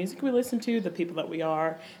about the music we listen to, the people that we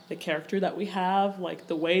are, the character that we have, like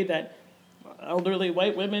the way that elderly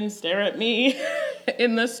white women stare at me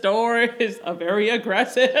in the store is very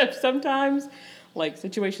aggressive sometimes. Like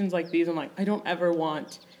situations like these, I'm like, I don't ever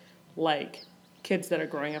want like kids that are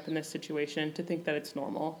growing up in this situation to think that it's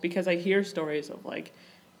normal, because I hear stories of like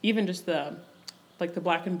even just the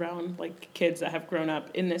black and brown like kids that have grown up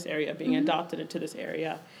in this area being adopted into this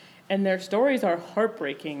area, and their stories are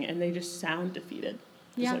heartbreaking and they just sound defeated.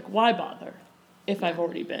 It's like, why bother if I've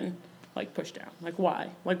already been like pushed down? Like, why?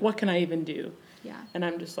 Like, what can I even do? Yeah. And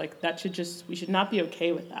I'm just like, we should not be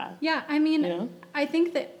okay with that. Yeah, I mean, you know? I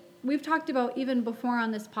think that we've talked about even before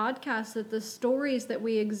on this podcast that the stories that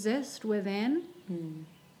we exist within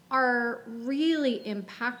are really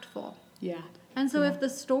impactful. Yeah. And so if the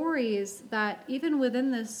stories that even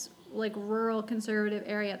within this like rural conservative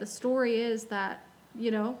area, the story is that,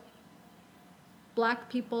 you know, black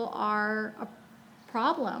people are a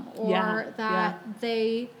problem, or that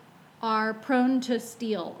they are prone to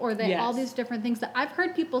steal, or they all these different things that I've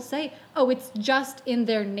heard people say, oh, it's just in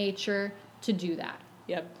their nature to do that.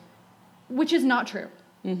 Yep. Which is not true.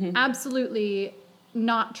 Absolutely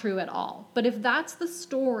not true at all. But if that's the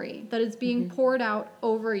story that is being poured out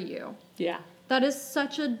over you, that is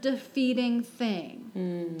such a defeating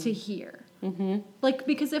thing to hear. Like,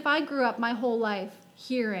 because if I grew up my whole life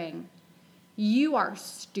hearing, you are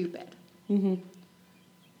stupid,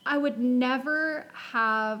 I would never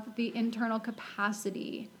have the internal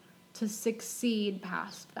capacity to succeed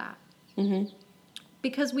past that.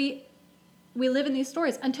 Because we live in these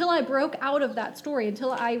stories. Until I broke out of that story,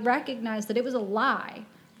 until I recognized that it was a lie,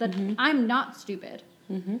 that I'm not stupid,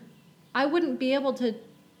 I wouldn't be able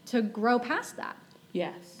to grow past that.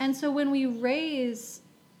 Yes. And so when we raise,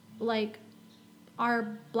 like,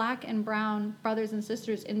 our black and brown brothers and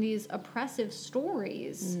sisters in these oppressive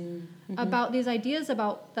stories about these ideas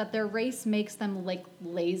about that their race makes them, like,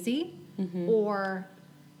 lazy, or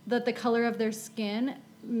that the color of their skin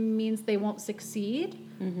means they won't succeed,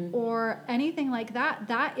 or anything like that,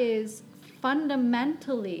 that is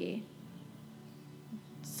fundamentally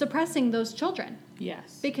suppressing those children.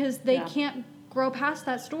 Yes. Because they can't grow past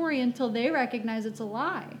that story until they recognize it's a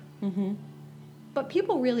lie. But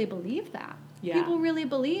people really believe that. Yeah. People really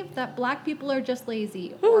believe that black people are just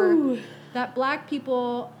lazy, or that black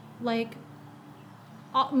people, like,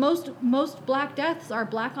 most black deaths are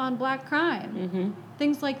black on black crime.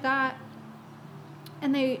 Things like that.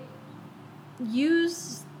 And they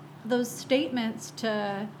use those statements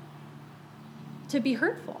to be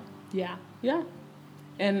hurtful. Yeah. Yeah.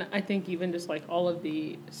 And I think even just like all of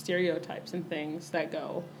the stereotypes and things that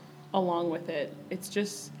go along with it, it's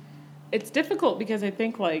difficult, because I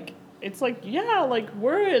think like, it's like, yeah, like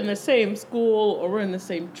we're in the same school or we're in the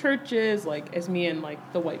same churches, like as me and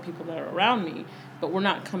like the white people that are around me, but we're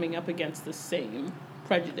not coming up against the same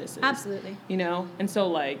prejudices. Absolutely. You know? And so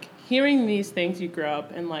like hearing these things, you grow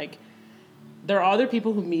up and like, there are other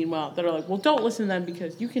people who mean well that are like, well, don't listen to them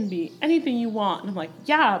because you can be anything you want. And I'm like,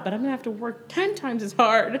 yeah, but I'm going to have to work 10 times as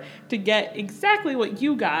hard to get exactly what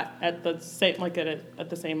you got at the same, like at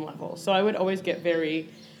the same level. So I would always get very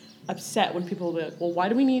upset when people would be like, well, why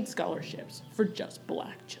do we need scholarships for just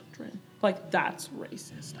black children? Like, that's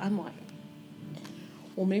racist. I'm like,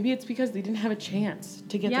 well, maybe it's because they didn't have a chance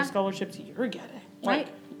to get the scholarships you're getting. Like, Right.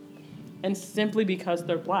 And simply because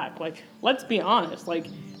they're black. Like, let's be honest. Like,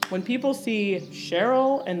 when people see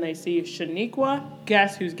Cheryl and they see Shaniqua,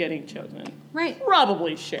 guess who's getting chosen? Right.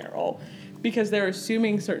 Probably Cheryl. Because they're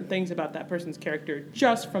assuming certain things about that person's character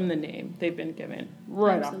just from the name they've been given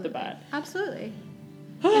right off the bat. Absolutely.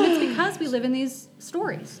 And it's because we live in these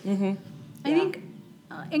stories. I think,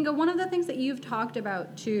 Inga, one of the things that you've talked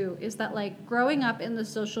about, too, is that, like, growing up in the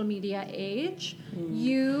social media age,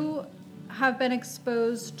 you have been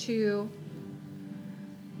exposed to,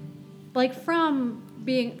 like, from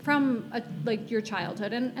like, your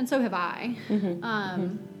childhood, and so have I,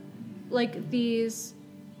 like, these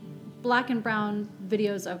black and brown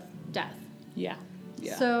videos of death. Yeah.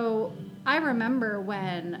 Yeah. So I remember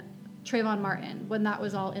when Trayvon Martin, when that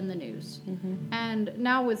was all in the news. Mm-hmm. And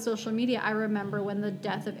now with social media, I remember when the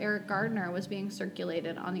death of Eric Gardner was being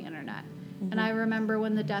circulated on the internet. Mm-hmm. And I remember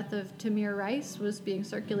when the death of Tamir Rice was being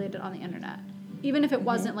circulated on the internet. Even if it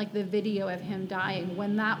wasn't like the video of him dying,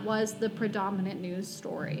 when that was the predominant news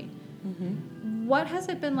story. Mm-hmm. What has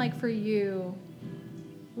it been like for you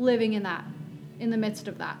living in that, in the midst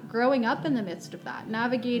of that, growing up in the midst of that,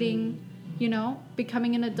 navigating, you know,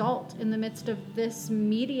 becoming an adult in the midst of this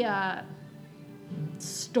media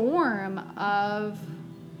storm of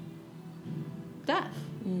death,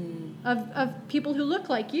 of people who look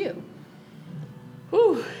like you?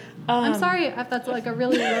 Whew. I'm sorry if that's like a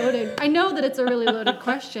really loaded, I know that it's a really loaded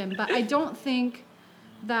question, but I don't think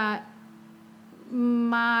that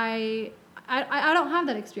I don't have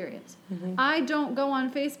that experience. Mm-hmm. I don't go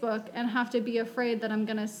on Facebook and have to be afraid that I'm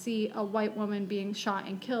going to see a white woman being shot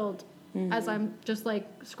and killed as I'm just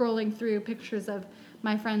like scrolling through pictures of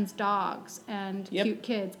my friends' dogs and cute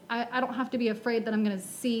kids. I don't have to be afraid that I'm going to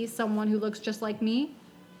see someone who looks just like me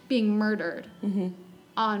being murdered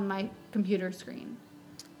on my computer screen.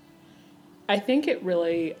 I think it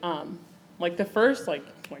really, like the first, like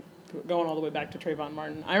going all the way back to Trayvon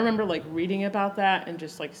Martin, I remember like reading about that and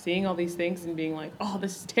just like seeing all these things and being like, oh,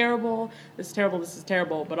 this is terrible, this is terrible, this is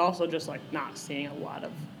terrible, but also just like not seeing a lot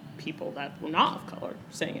of people that were not of color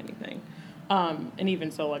saying anything. And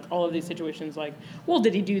even so, like all of these situations, like, well,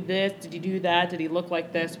 did he do this? Did he do that? Did he look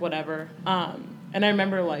like this? Whatever. And I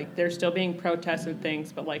remember like there still being protests and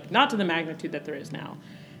things, but like not to the magnitude that there is now.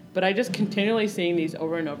 But I just continually seeing these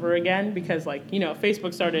over and over again because, like, you know,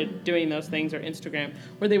 Facebook started doing those things, or Instagram,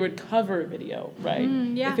 where they would cover a video, right?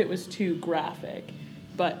 Yeah. If it was too graphic.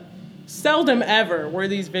 But seldom ever were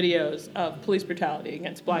these videos of police brutality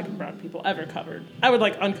against black and brown people ever covered. I would,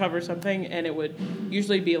 like, uncover something, and it would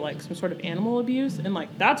usually be, like, some sort of animal abuse. And,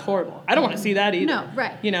 like, that's horrible. I don't want to see that either. No,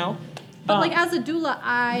 right. You know? But like as a doula,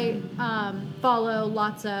 I follow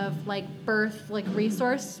lots of like birth like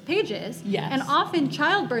resource pages. Yes. And often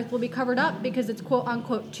childbirth will be covered up because it's quote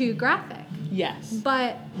unquote too graphic. Yes.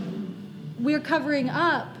 But we're covering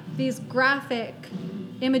up these graphic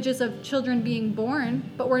images of children being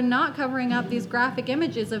born, but we're not covering up these graphic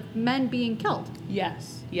images of men being killed.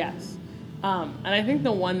 Yes, yes. And I think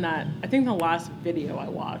the last video I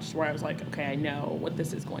watched where I was like, okay, I know what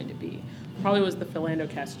this is going to be, probably was the Philando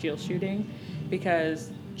Castile shooting, because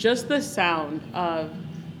just the sound of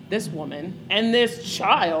this woman and this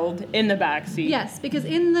child in the backseat. Yes, because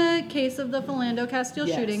in the case of the Philando Castile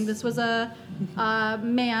Yes. shooting, this was a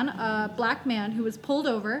black man who was pulled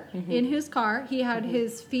over in his car. He had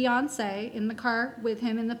his fiancée in the car with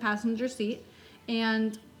him in the passenger seat,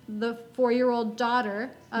 and the 4-year-old daughter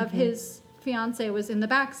of his fiancée was in the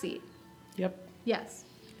back seat. Yep. Yes.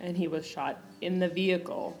 And he was shot in the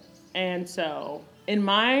vehicle. And so, in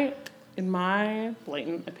my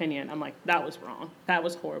blatant opinion, I'm like, that was wrong. That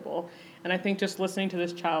was horrible. And I think just listening to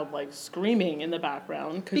this child, like, screaming in the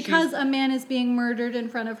background. Because a man is being murdered in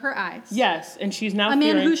front of her eyes. Yes, and she's now a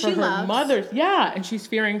man fearing who for she her loves. mother's. Yeah, and she's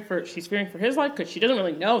fearing for his life because she doesn't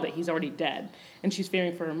really know that he's already dead. And she's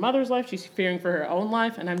fearing for her mother's life. She's fearing for her own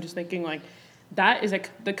life. And I'm just thinking, like, that is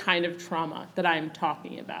the kind of trauma that I'm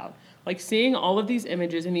talking about. Like, seeing all of these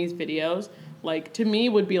images in these videos, like, to me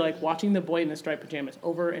would be like watching The Boy in the Striped Pajamas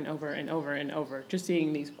over and over and over and over. Just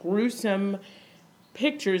seeing these gruesome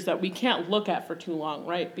pictures that we can't look at for too long,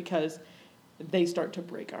 right? Because they start to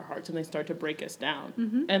break our hearts and they start to break us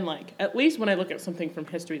down. And, like, at least when I look at something from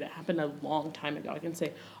history that happened a long time ago, I can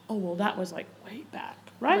say, oh, well, that was, like, way back,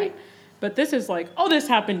 right? But this is like, oh, this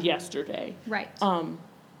happened yesterday. Right.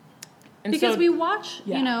 And because so, we watch,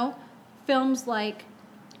 yeah. you know, films like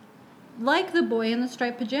The Boy in the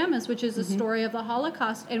Striped Pajamas, which is a story of the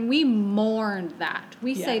Holocaust, and we mourn that.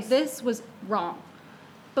 We say Yes. this was wrong.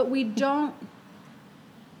 But we don't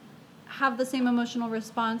have the same emotional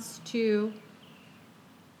response to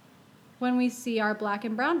when we see our black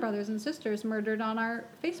and brown brothers and sisters murdered on our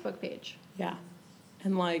Facebook page. Yeah.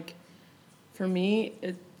 And, like, for me,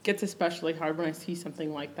 it gets especially hard when I see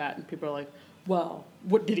something like that and people are like, well,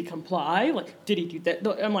 what, did he comply? Like, did he do that?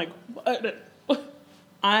 I'm like,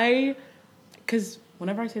 because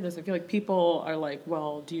whenever I say this, I feel like people are like,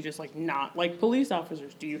 well, do you just, like, not like police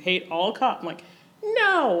officers? Do you hate all cops? I'm like,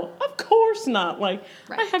 no, of course not. Like,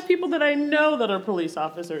 I have people that I know that are police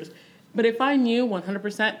officers. But if I knew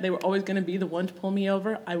 100% they were always going to be the one to pull me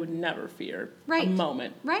over, I would never fear a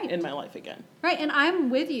moment in my life again. Right, and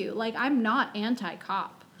I'm with you. Like, I'm not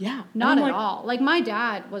anti-cop. Yeah. Not at all. Like, my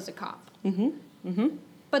dad was a cop. Mm-hmm. Mm-hmm.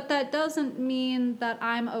 But that doesn't mean that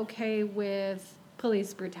I'm okay with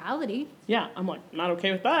police brutality. Yeah, I'm like, not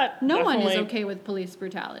okay with that. No one is Definitely. okay with police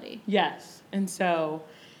brutality. Yes. And so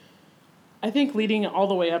I think leading all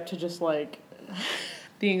the way up to just like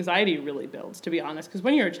the anxiety really builds, to be honest. Because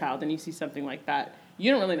when you're a child and you see something like that,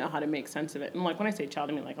 you don't really know how to make sense of it. And like when I say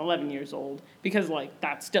child, I mean like 11 years old, because like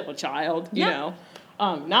that's still a child, you know,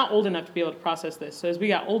 not old enough to be able to process this. So as we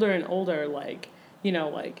got older and older, like, you know,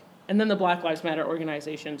 like, and then the Black Lives Matter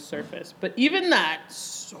organization surfaced. But even that,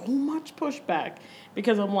 so much pushback,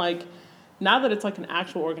 because I'm like, now that it's like an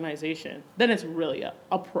actual organization, then it's really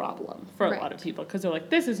a problem for a lot of people. Because they're like,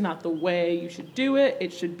 this is not the way you should do it.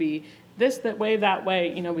 It should be this, that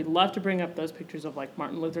way. You know, we love to bring up those pictures of like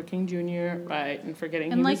Martin Luther King Jr., right? And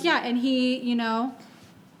forgetting And and he, you know,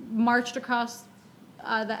 marched across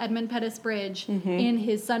the Edmund Pettus Bridge in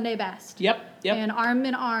his Sunday best. Yep. And arm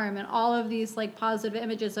in arm, and all of these like positive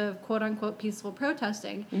images of quote unquote peaceful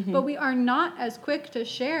protesting. But we are not as quick to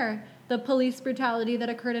share the police brutality that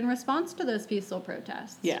occurred in response to those peaceful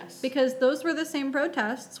protests. Yes. Because those were the same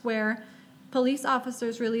protests where police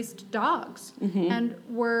officers released dogs and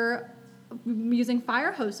were using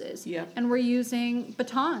fire hoses and were using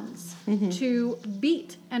batons to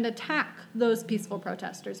beat and attack those peaceful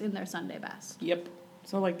protesters in their Sunday best. Yep.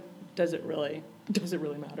 So like, does it really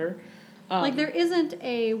matter? Like there isn't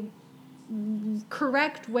a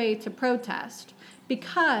correct way to protest,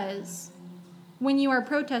 because when you are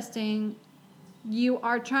protesting, you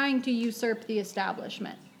are trying to usurp the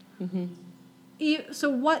establishment. So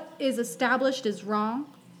what is established is wrong.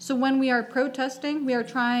 So when we are protesting, we are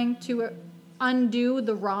trying to undo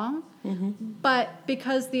the wrong. But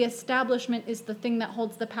because the establishment is the thing that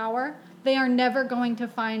holds the power, they are never going to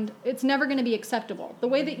it's never going to be acceptable. The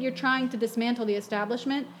way that you're trying to dismantle the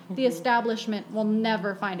establishment will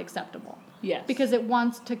never find acceptable. Yes. Because it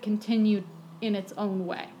wants to continue in its own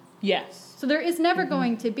way. Yes. So there is never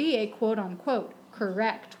going to be a quote-unquote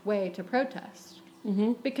correct way to protest.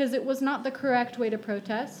 Because it was not the correct way to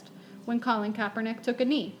protest when Colin Kaepernick took a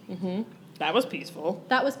knee. That was peaceful.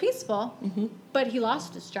 But he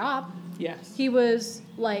lost his job. Yes. He was,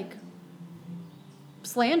 like,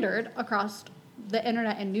 slandered across the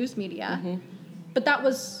internet and news media. But that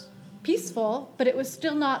was peaceful, but it was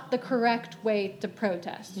still not the correct way to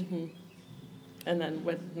protest. And then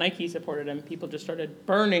when Nike supported him, people just started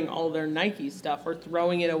burning all their Nike stuff or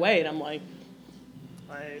throwing it away. And I'm like,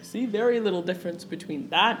 I see very little difference between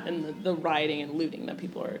that and the rioting and looting that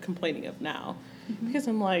people are complaining of now. Because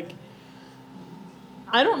I'm like,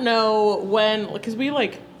 I don't know when, because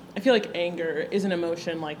I feel like anger is an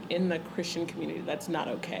emotion, like, in the Christian community that's not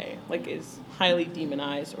okay. Like, is highly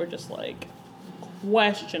demonized or just, like,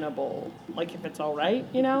 questionable, like, if it's all right,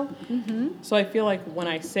 you know? So I feel like when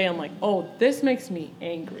I say, I'm like, oh, this makes me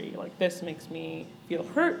angry. Like, this makes me feel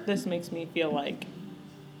hurt. This makes me feel like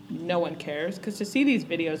no one cares. Because to see these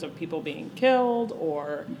videos of people being killed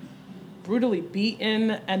or brutally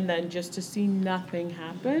beaten and then just to see nothing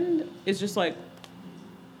happen is just like,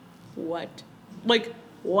 what? Like,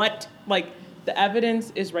 what? Like, the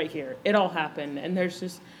evidence is right here. It all happened. And there's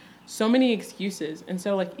just so many excuses. And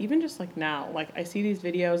so, like, even just, like, now, like, I see these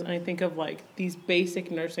videos and I think of, like, these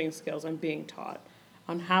basic nursing skills I'm being taught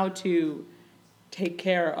on how to take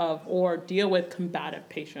care of or deal with combative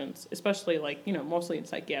patients, especially, like, you know, mostly in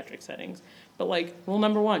psychiatric settings. But, like, rule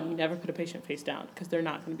number 1, you never put a patient face down because they're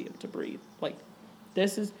not going to be able to breathe. Like,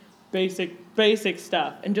 this is basic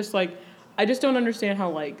stuff. And just, like, I just don't understand how,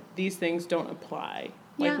 like, these things don't apply.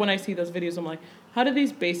 Like, when I see those videos, I'm like, how do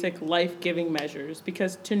these basic life-giving measures,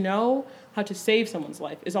 because to know how to save someone's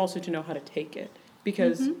life is also to know how to take it,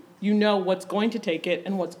 because you know what's going to take it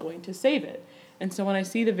and what's going to save it. And so when I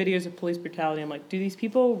see the videos of police brutality, I'm like, do these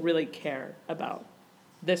people really care about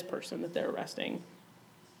this person that they're arresting?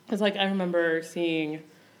 Because, like, I remember seeing,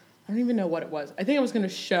 I don't even know what it was. I think I was going to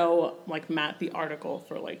show, like, Matt the article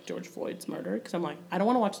for, like, George Floyd's murder, because I'm like, I don't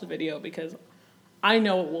want to watch the video because I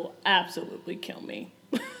know it will absolutely kill me.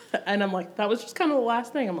 And I'm like, that was just kind of the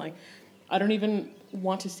last thing. I'm like, I don't even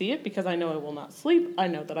want to see it because I know I will not sleep. I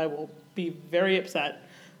know that I will be very upset.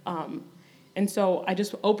 And so I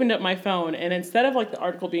just opened up my phone, and instead of, like, the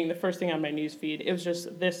article being the first thing on my news feed, it was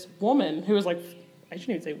just this woman who was, like, I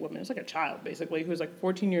shouldn't even say woman, it was like a child, basically, who was, like,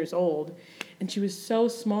 14 years old, and she was so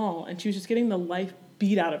small, and she was just getting the life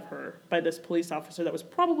beat out of her by this police officer that was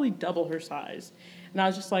probably double her size. And I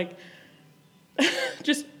was just like,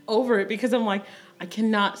 just over it, because I'm like, I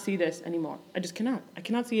cannot see this anymore. I just cannot. I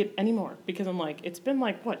cannot see it anymore, because I'm like, it's been,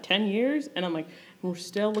 like, what, 10 years? And I'm like, we're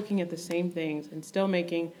still looking at the same things and still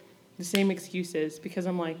making the same excuses, because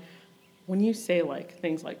I'm like, when you say, like,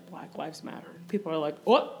 things like Black Lives Matter, people are like,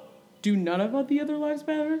 what? Do none of the other lives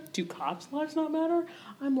matter? Do cops' lives not matter?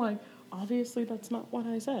 I'm like, obviously that's not what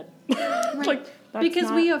I said. Right. Like, that's because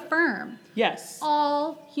not... we affirm Yes.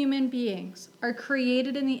 all human beings are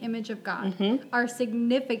created in the image of God, are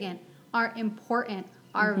significant, are important,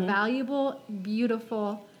 are valuable,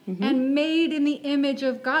 beautiful, and made in the image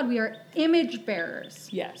of God. We are image bearers.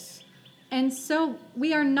 Yes. And so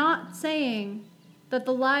we are not saying that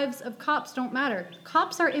the lives of cops don't matter.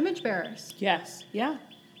 Cops are image bearers. Yes. Yeah.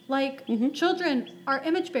 Like, children are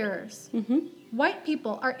image bearers. White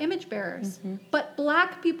people are image bearers. But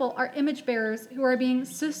black people are image bearers who are being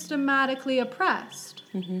systematically oppressed.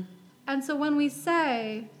 And so when we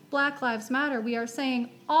say Black Lives Matter, we are saying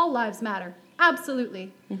all lives matter.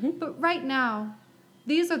 Absolutely. But right now,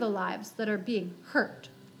 these are the lives that are being hurt.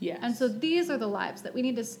 Yes. And so these are the lives that we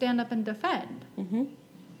need to stand up and defend.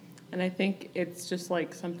 And I think it's just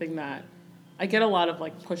like something that I get a lot of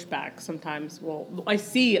like pushback sometimes. Well, I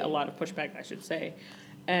see a lot of pushback, I should say.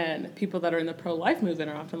 And people that are in the pro-life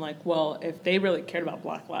movement are often like, well, if they really cared about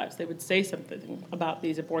Black lives, they would say something about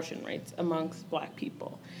these abortion rates amongst Black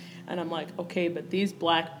people. And I'm like, okay, but these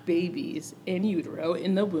Black babies in utero,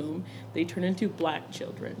 in the womb, they turn into Black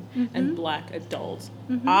children and Black adults.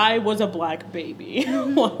 I was a Black baby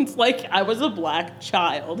once, like I was a Black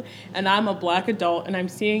child, and I'm a Black adult, and I'm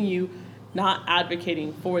seeing you not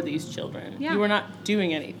advocating for these children. Yeah. You are not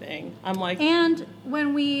doing anything. I'm like... And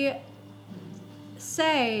when we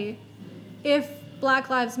say if Black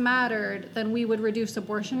Lives mattered, then we would reduce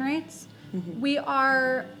abortion rates, we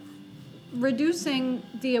are reducing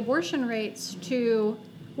the abortion rates to,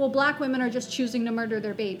 well, Black women are just choosing to murder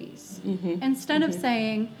their babies. Instead of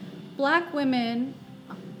saying Black women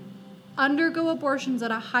undergo abortions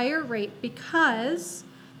at a higher rate because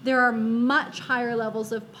there are much higher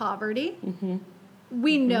levels of poverty.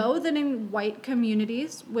 We know that in white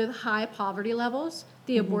communities with high poverty levels,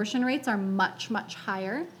 the abortion rates are much, much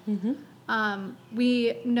higher.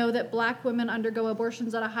 We know that Black women undergo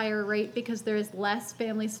abortions at a higher rate because there is less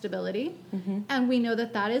family stability. And we know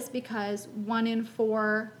that that is because 1 in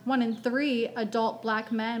 3 adult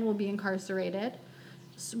Black men will be incarcerated.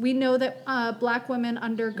 So we know that Black women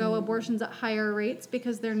undergo abortions at higher rates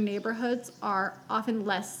because their neighborhoods are often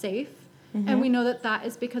less safe. And we know that that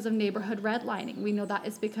is because of neighborhood redlining. We know that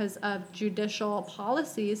is because of judicial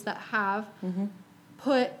policies that have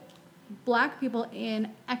put Black people in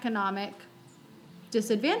economic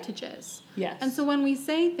disadvantages. Yes. And so when we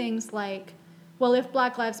say things like, well, if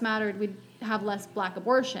Black Lives Mattered, we'd have less Black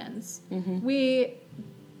abortions, we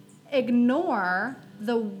ignore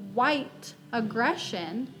the white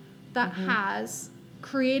aggression that has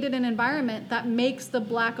created an environment that makes the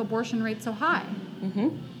Black abortion rate so high.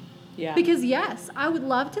 Yeah. Because yes, I would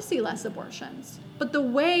love to see less abortions, but the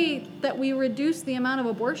way that we reduce the amount of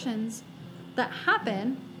abortions that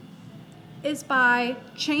happen is by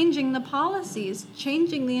changing the policies,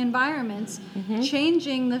 changing the environments,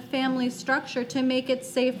 changing the family structure to make it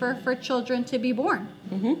safer for children to be born.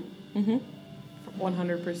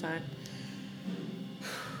 100%.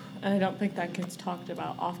 And I don't think that gets talked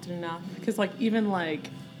about often enough, because like even like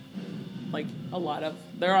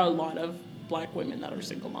there are a lot of Black women that are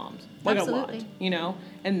single moms, like Absolutely. a lot, you know,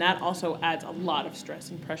 and that also adds a lot of stress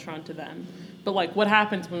and pressure onto them. But like what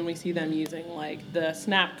happens when we see them using like the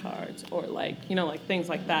SNAP cards or like, you know, like things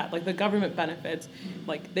like that, like the government benefits,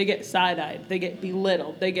 like they get side-eyed, they get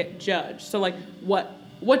belittled, they get judged. So like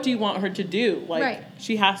what do you want her to do? Like, Right.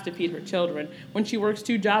 She has to feed her children. When she works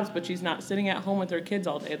 2 jobs, but she's not sitting at home with her kids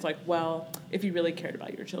all day, it's like, well, if you really cared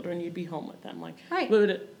about your children, you'd be home with them. Like, Right.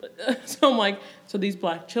 So I'm like, so these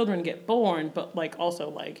Black children get born, but like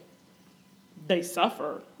also like they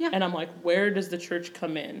suffer. Yeah. And I'm like, where does the church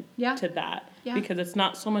come in to that? Yeah. Because it's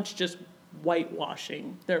not so much just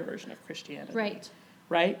whitewashing their version of Christianity. Right.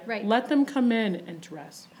 Right? Let them come in and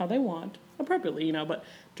dress how they want, appropriately, you know, but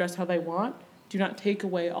dress how they want. Do not take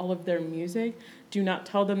away all of their music. Do not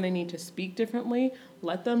tell them they need to speak differently.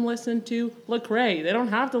 Let them listen to Lecrae. They don't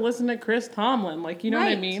have to listen to Chris Tomlin. Like, you know what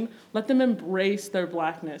I mean? Let them embrace their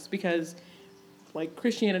Blackness, because, like,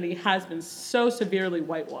 Christianity has been so severely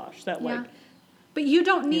whitewashed that, like... But you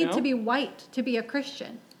don't need to be white to be a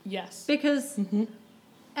Christian. Yes. Because,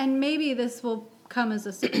 and maybe this will come as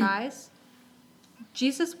a surprise,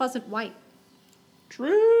 Jesus wasn't white.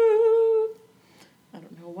 True. I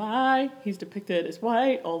don't know why he's depicted as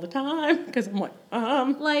white all the time, because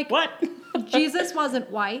I'm like, what? Jesus wasn't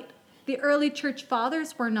white. The early church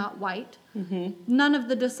fathers were not white. None of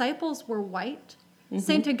the disciples were white.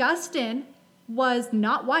 St. Augustine was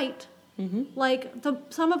not white. Like,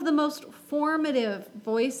 some of the most formative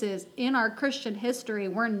voices in our Christian history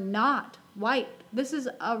were not white. This is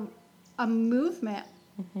a movement,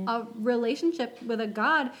 a relationship with a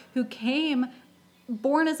God who came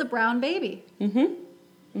born as a brown baby.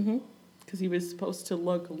 Because he was supposed to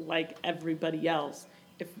look like everybody else.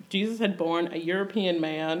 If Jesus had born a European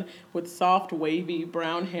man with soft, wavy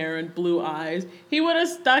brown hair and blue eyes, he would have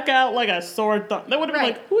stuck out like a sore thumb. That would have been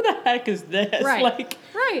like, who the heck is this? Right. Like,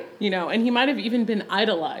 Right. You know, and he might have even been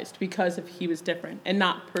idolized because if he was different and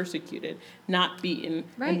not persecuted, not beaten,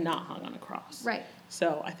 and not hung on a cross. Right.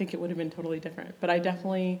 So I think it would have been totally different. But I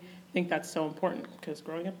definitely think that's so important because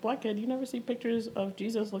growing up a black kid, you never see pictures of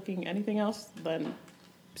Jesus looking anything else than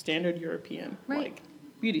standard European, like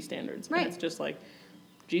beauty standards. Right. And it's just like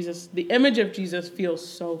Jesus, the image of Jesus feels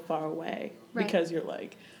so far away because you're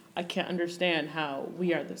like, I can't understand how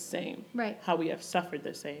we are the same, how we have suffered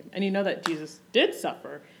the same. And you know that Jesus did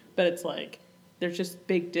suffer, but it's like there's just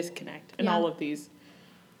big disconnect in all of these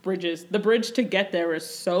bridges. The bridge to get there is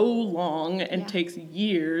so long and takes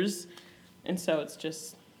years. And so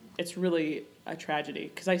it's really a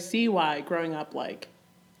tragedy because I see why growing up, like,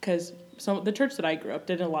 because the church that I grew up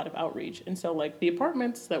did a lot of outreach. And so like the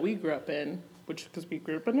apartments that we grew up in, because we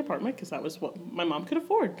grew up in an apartment because that was what my mom could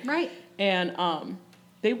afford. Right. And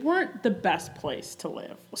they weren't the best place to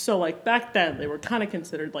live. So like back then they were kind of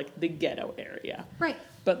considered like the ghetto area. Right.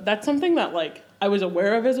 But that's something that like I was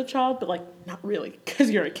aware of as a child, but like not really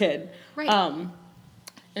because you're a kid. Right.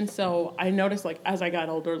 And so I noticed like as I got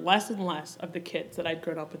older, less and less of the kids that I'd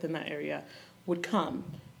grown up with in that area would come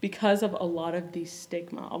because of a lot of the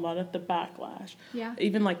stigma, a lot of the backlash. Yeah.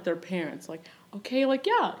 Even like their parents, like, okay, like,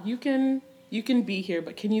 yeah, you can be here,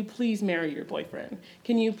 but can you please marry your boyfriend?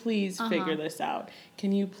 Can you please figure this out?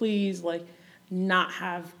 Can you please, like, not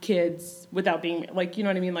have kids without being, like, you know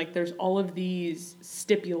what I mean? Like, there's all of these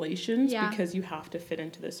stipulations because you have to fit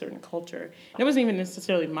into this certain culture. And it wasn't even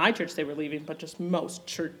necessarily my church they were leaving, but just most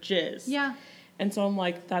churches. Yeah. And so I'm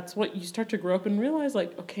like, that's what you start to grow up and realize,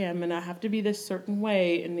 like, okay, I'm going to have to be this certain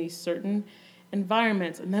way in these certain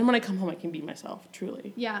environments, and then when I come home I can be myself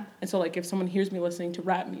truly. Yeah. And so like if someone hears me listening to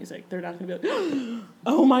rap music, they're not gonna be like,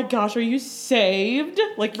 oh my gosh, are you saved?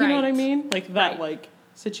 Like, you know what I mean? Like that like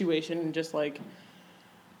situation, and just like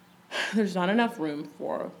there's not enough room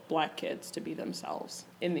for black kids to be themselves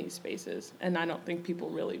in these spaces, and I don't think people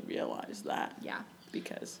really realize that.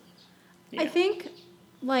 Because I think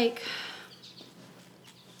like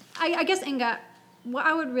I guess Inga, what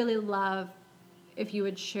I would really love if you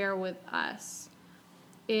would share with us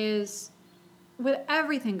is with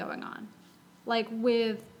everything going on, like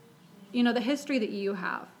with, you know, the history that you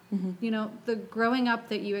have, you know, the growing up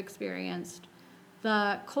that you experienced,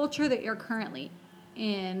 the culture that you're currently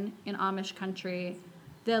in Amish country,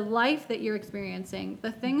 the life that you're experiencing,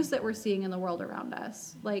 the things that we're seeing in the world around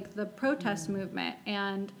us, like the protest movement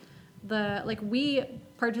and like we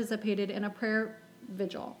participated in a prayer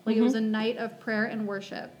vigil, like it was a night of prayer and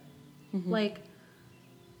worship, like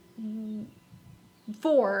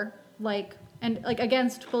for like and like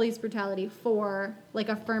against police brutality, for like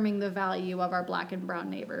affirming the value of our black and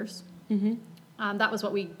brown neighbors. That was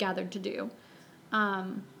what we gathered to do.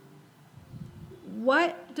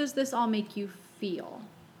 What does this all make you feel?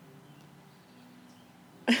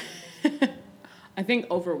 I think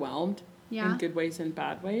overwhelmed Yeah. in good ways and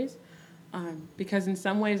bad ways. Because in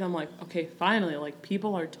some ways I'm like, okay, finally, like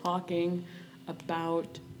people are talking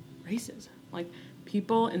about racism. Like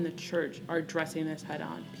people in the church are addressing this head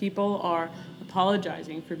on. People are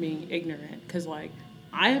apologizing for being ignorant. Because like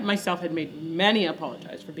I myself had made many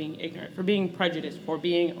apologize for being ignorant, for being prejudiced, for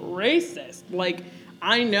being racist. Like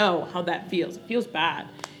I know how that feels. It feels bad.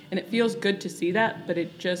 And it feels good to see that, but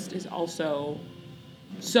it just is also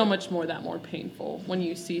so much more painful when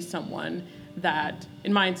you see someone that,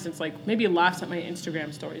 in my instance, like maybe laughs at my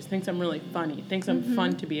Instagram stories, thinks I'm really funny, thinks I'm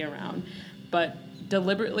fun to be around, but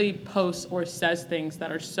deliberately posts or says things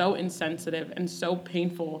that are so insensitive and so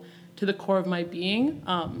painful to the core of my being.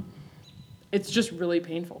 It's just really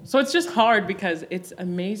painful. So it's just hard because it's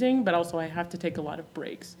amazing, but also I have to take a lot of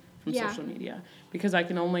breaks from social media because I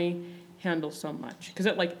can only handle so much, because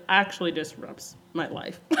it like actually disrupts my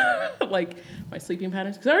life, like my sleeping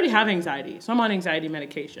patterns, because I already have anxiety, so I'm on anxiety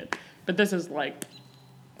medication, but this is like,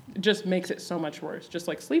 it just makes it so much worse. Just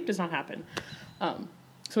like sleep does not happen.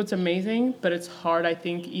 So it's amazing, but it's hard, I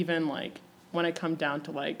think, even like when I come down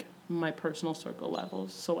to like my personal circle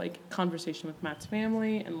levels. So like conversation with Matt's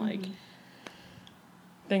family and like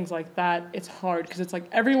things like that, it's hard because it's like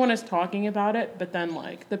everyone is talking about it, but then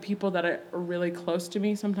like the people that are really close to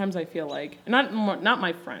me, sometimes I feel like, not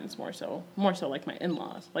my friends, more so like my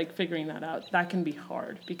in-laws, like figuring that out, that can be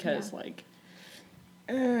hard because like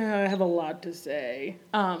I have a lot to say,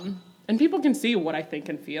 and people can see what I think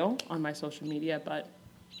and feel on my social media, but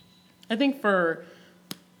I think for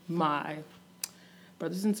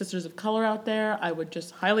brothers and sisters of color out there, I would just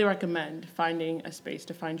highly recommend finding a space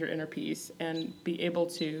to find your inner peace and be able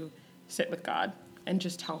to sit with God and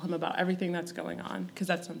just tell him about everything that's going on, because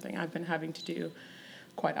that's something I've been having to do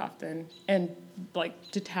quite often, and like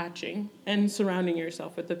detaching and surrounding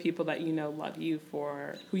yourself with the people that you know love you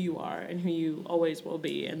for who you are and who you always will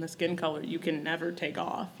be, and the skin color you can never take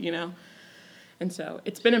off, you know? And so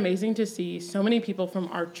it's been amazing to see so many people from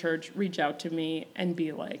our church reach out to me and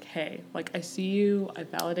be like, hey, like, I see you, I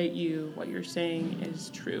validate you, what you're saying is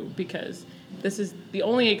true, because this is the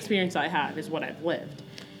only experience I have is what I've lived.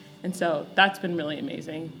 And so that's been really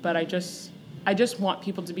amazing. But I just want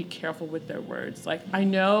people to be careful with their words. Like, I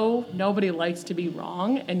know nobody likes to be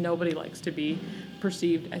wrong and nobody likes to be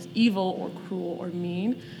perceived as evil or cruel or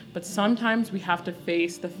mean, but sometimes we have to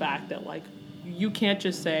face the fact that, like, you can't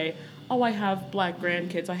just say, oh, I have black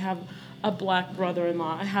grandkids, I have a black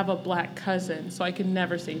brother-in-law, I have a black cousin, so I can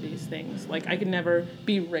never say these things. Like, I can never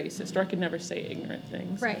be racist, or I can never say ignorant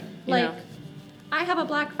things. Right. You Like, know? I have a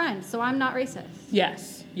black friend, so I'm not racist.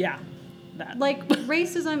 Yes. Yeah. That. Like,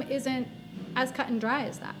 racism isn't as cut and dry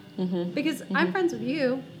as that. Mm-hmm. Because I'm friends with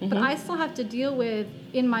you, but I still have to deal with,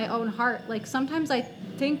 in my own heart, like, sometimes I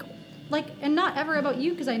think, like, and not ever about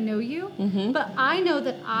you because I know you, but I know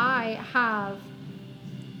that I have,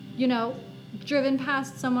 you know, driven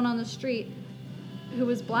past someone on the street who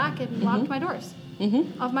was black and locked my doors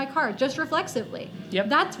of my car, just reflexively. Yep.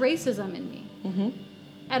 That's racism in me.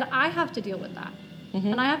 And I have to deal with that.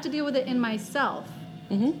 And I have to deal with it in myself.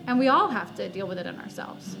 And we all have to deal with it in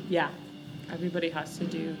ourselves. Yeah. Everybody has to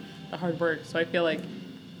do the hard work. So I feel like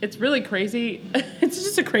it's really crazy. It's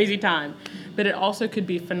just a crazy time. But it also could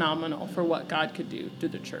be phenomenal for what God could do through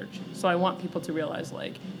the church. So I want people to realize,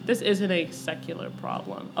 like, this isn't a secular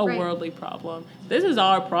problem, a worldly problem. This is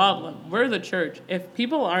our problem. We're the church. If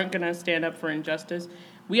people aren't going to stand up for injustice,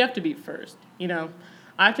 we have to be first, you know?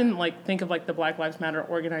 I can, like, think of, like, the Black Lives Matter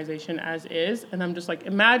organization as is, and I'm just like,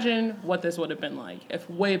 imagine what this would have been like if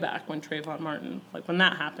way back when Trayvon Martin, like, when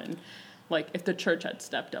that happened, like, if the church had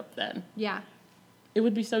stepped up then. Yeah. It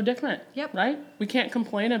would be so different. Yep. Right? We can't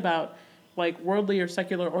complain about, like, worldly or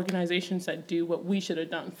secular organizations that do what we should have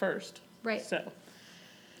done first. Right. So.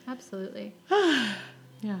 Absolutely.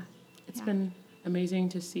 Yeah. It's been amazing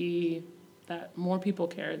to see that more people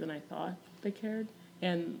care than I thought they cared.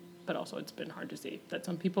 But also it's been hard to see that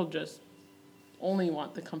some people just only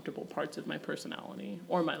want the comfortable parts of my personality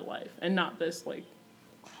or my life, and not this, like,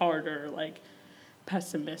 harder, like,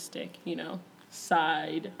 pessimistic, you know,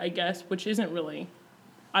 side, I guess, which isn't really,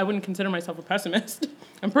 I wouldn't consider myself a pessimist.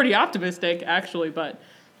 I'm pretty optimistic, actually, but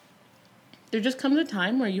there just comes a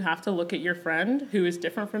time where you have to look at your friend who is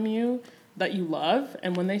different from you, that you love,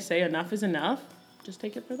 and when they say enough is enough, just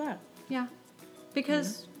take it for that. Yeah.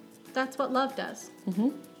 Because that's what love does.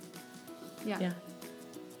 Yeah. Yeah.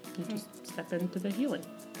 You just step into the healing.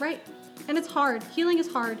 Right. And it's hard. Healing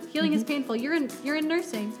is hard. Healing is painful. You're in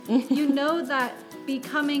nursing. You know that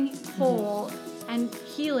becoming whole and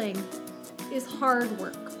healing is hard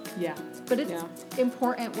work. Yeah. But it's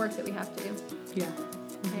important work that we have to do. Yeah.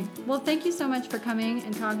 Okay. Well, thank you so much for coming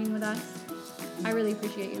and talking with us. I really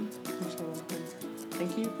appreciate you. You're so welcome.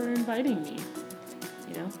 Thank you for inviting me.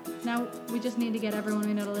 You know? Now we just need to get everyone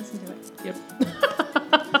we know to listen to it. Yep.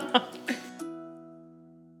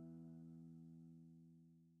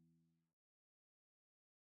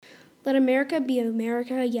 Let America be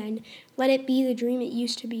America again. Let it be the dream it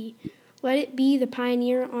used to be. Let it be the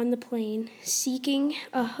pioneer on the plain, seeking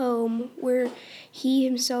a home where he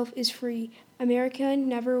himself is free. America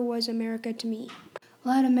never was America to me.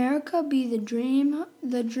 Let America be the dream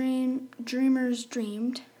dreamers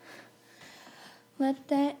dreamed. Let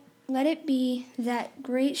it be that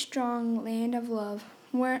great strong land of love,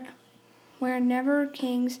 where never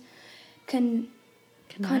kings connive,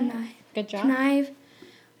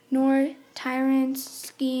 nor tyrants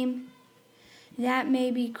scheme, that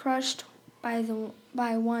may be crushed by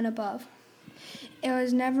one above. It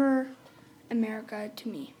was never America to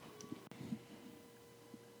me.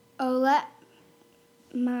 Oh, let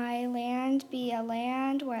my land be a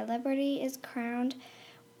land where liberty is crowned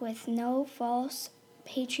with no false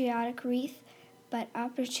patriotic wreath, but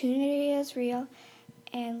opportunity is real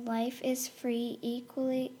and life is free.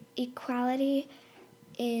 Equality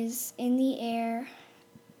is in the air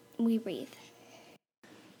we breathe.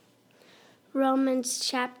 Romans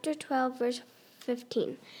chapter 12, verse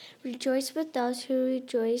 15. Rejoice with those who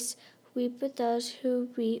rejoice, weep with those who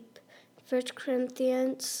weep. 1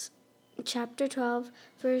 Corinthians chapter 12,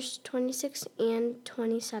 verse 26 and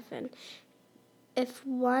 27. If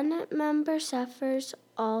one member suffers,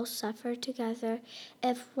 all suffer together.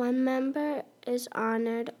 If one member is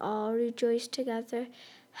honored, all rejoice together,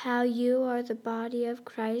 how you are the body of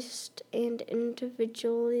Christ and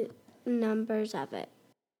individual members of it.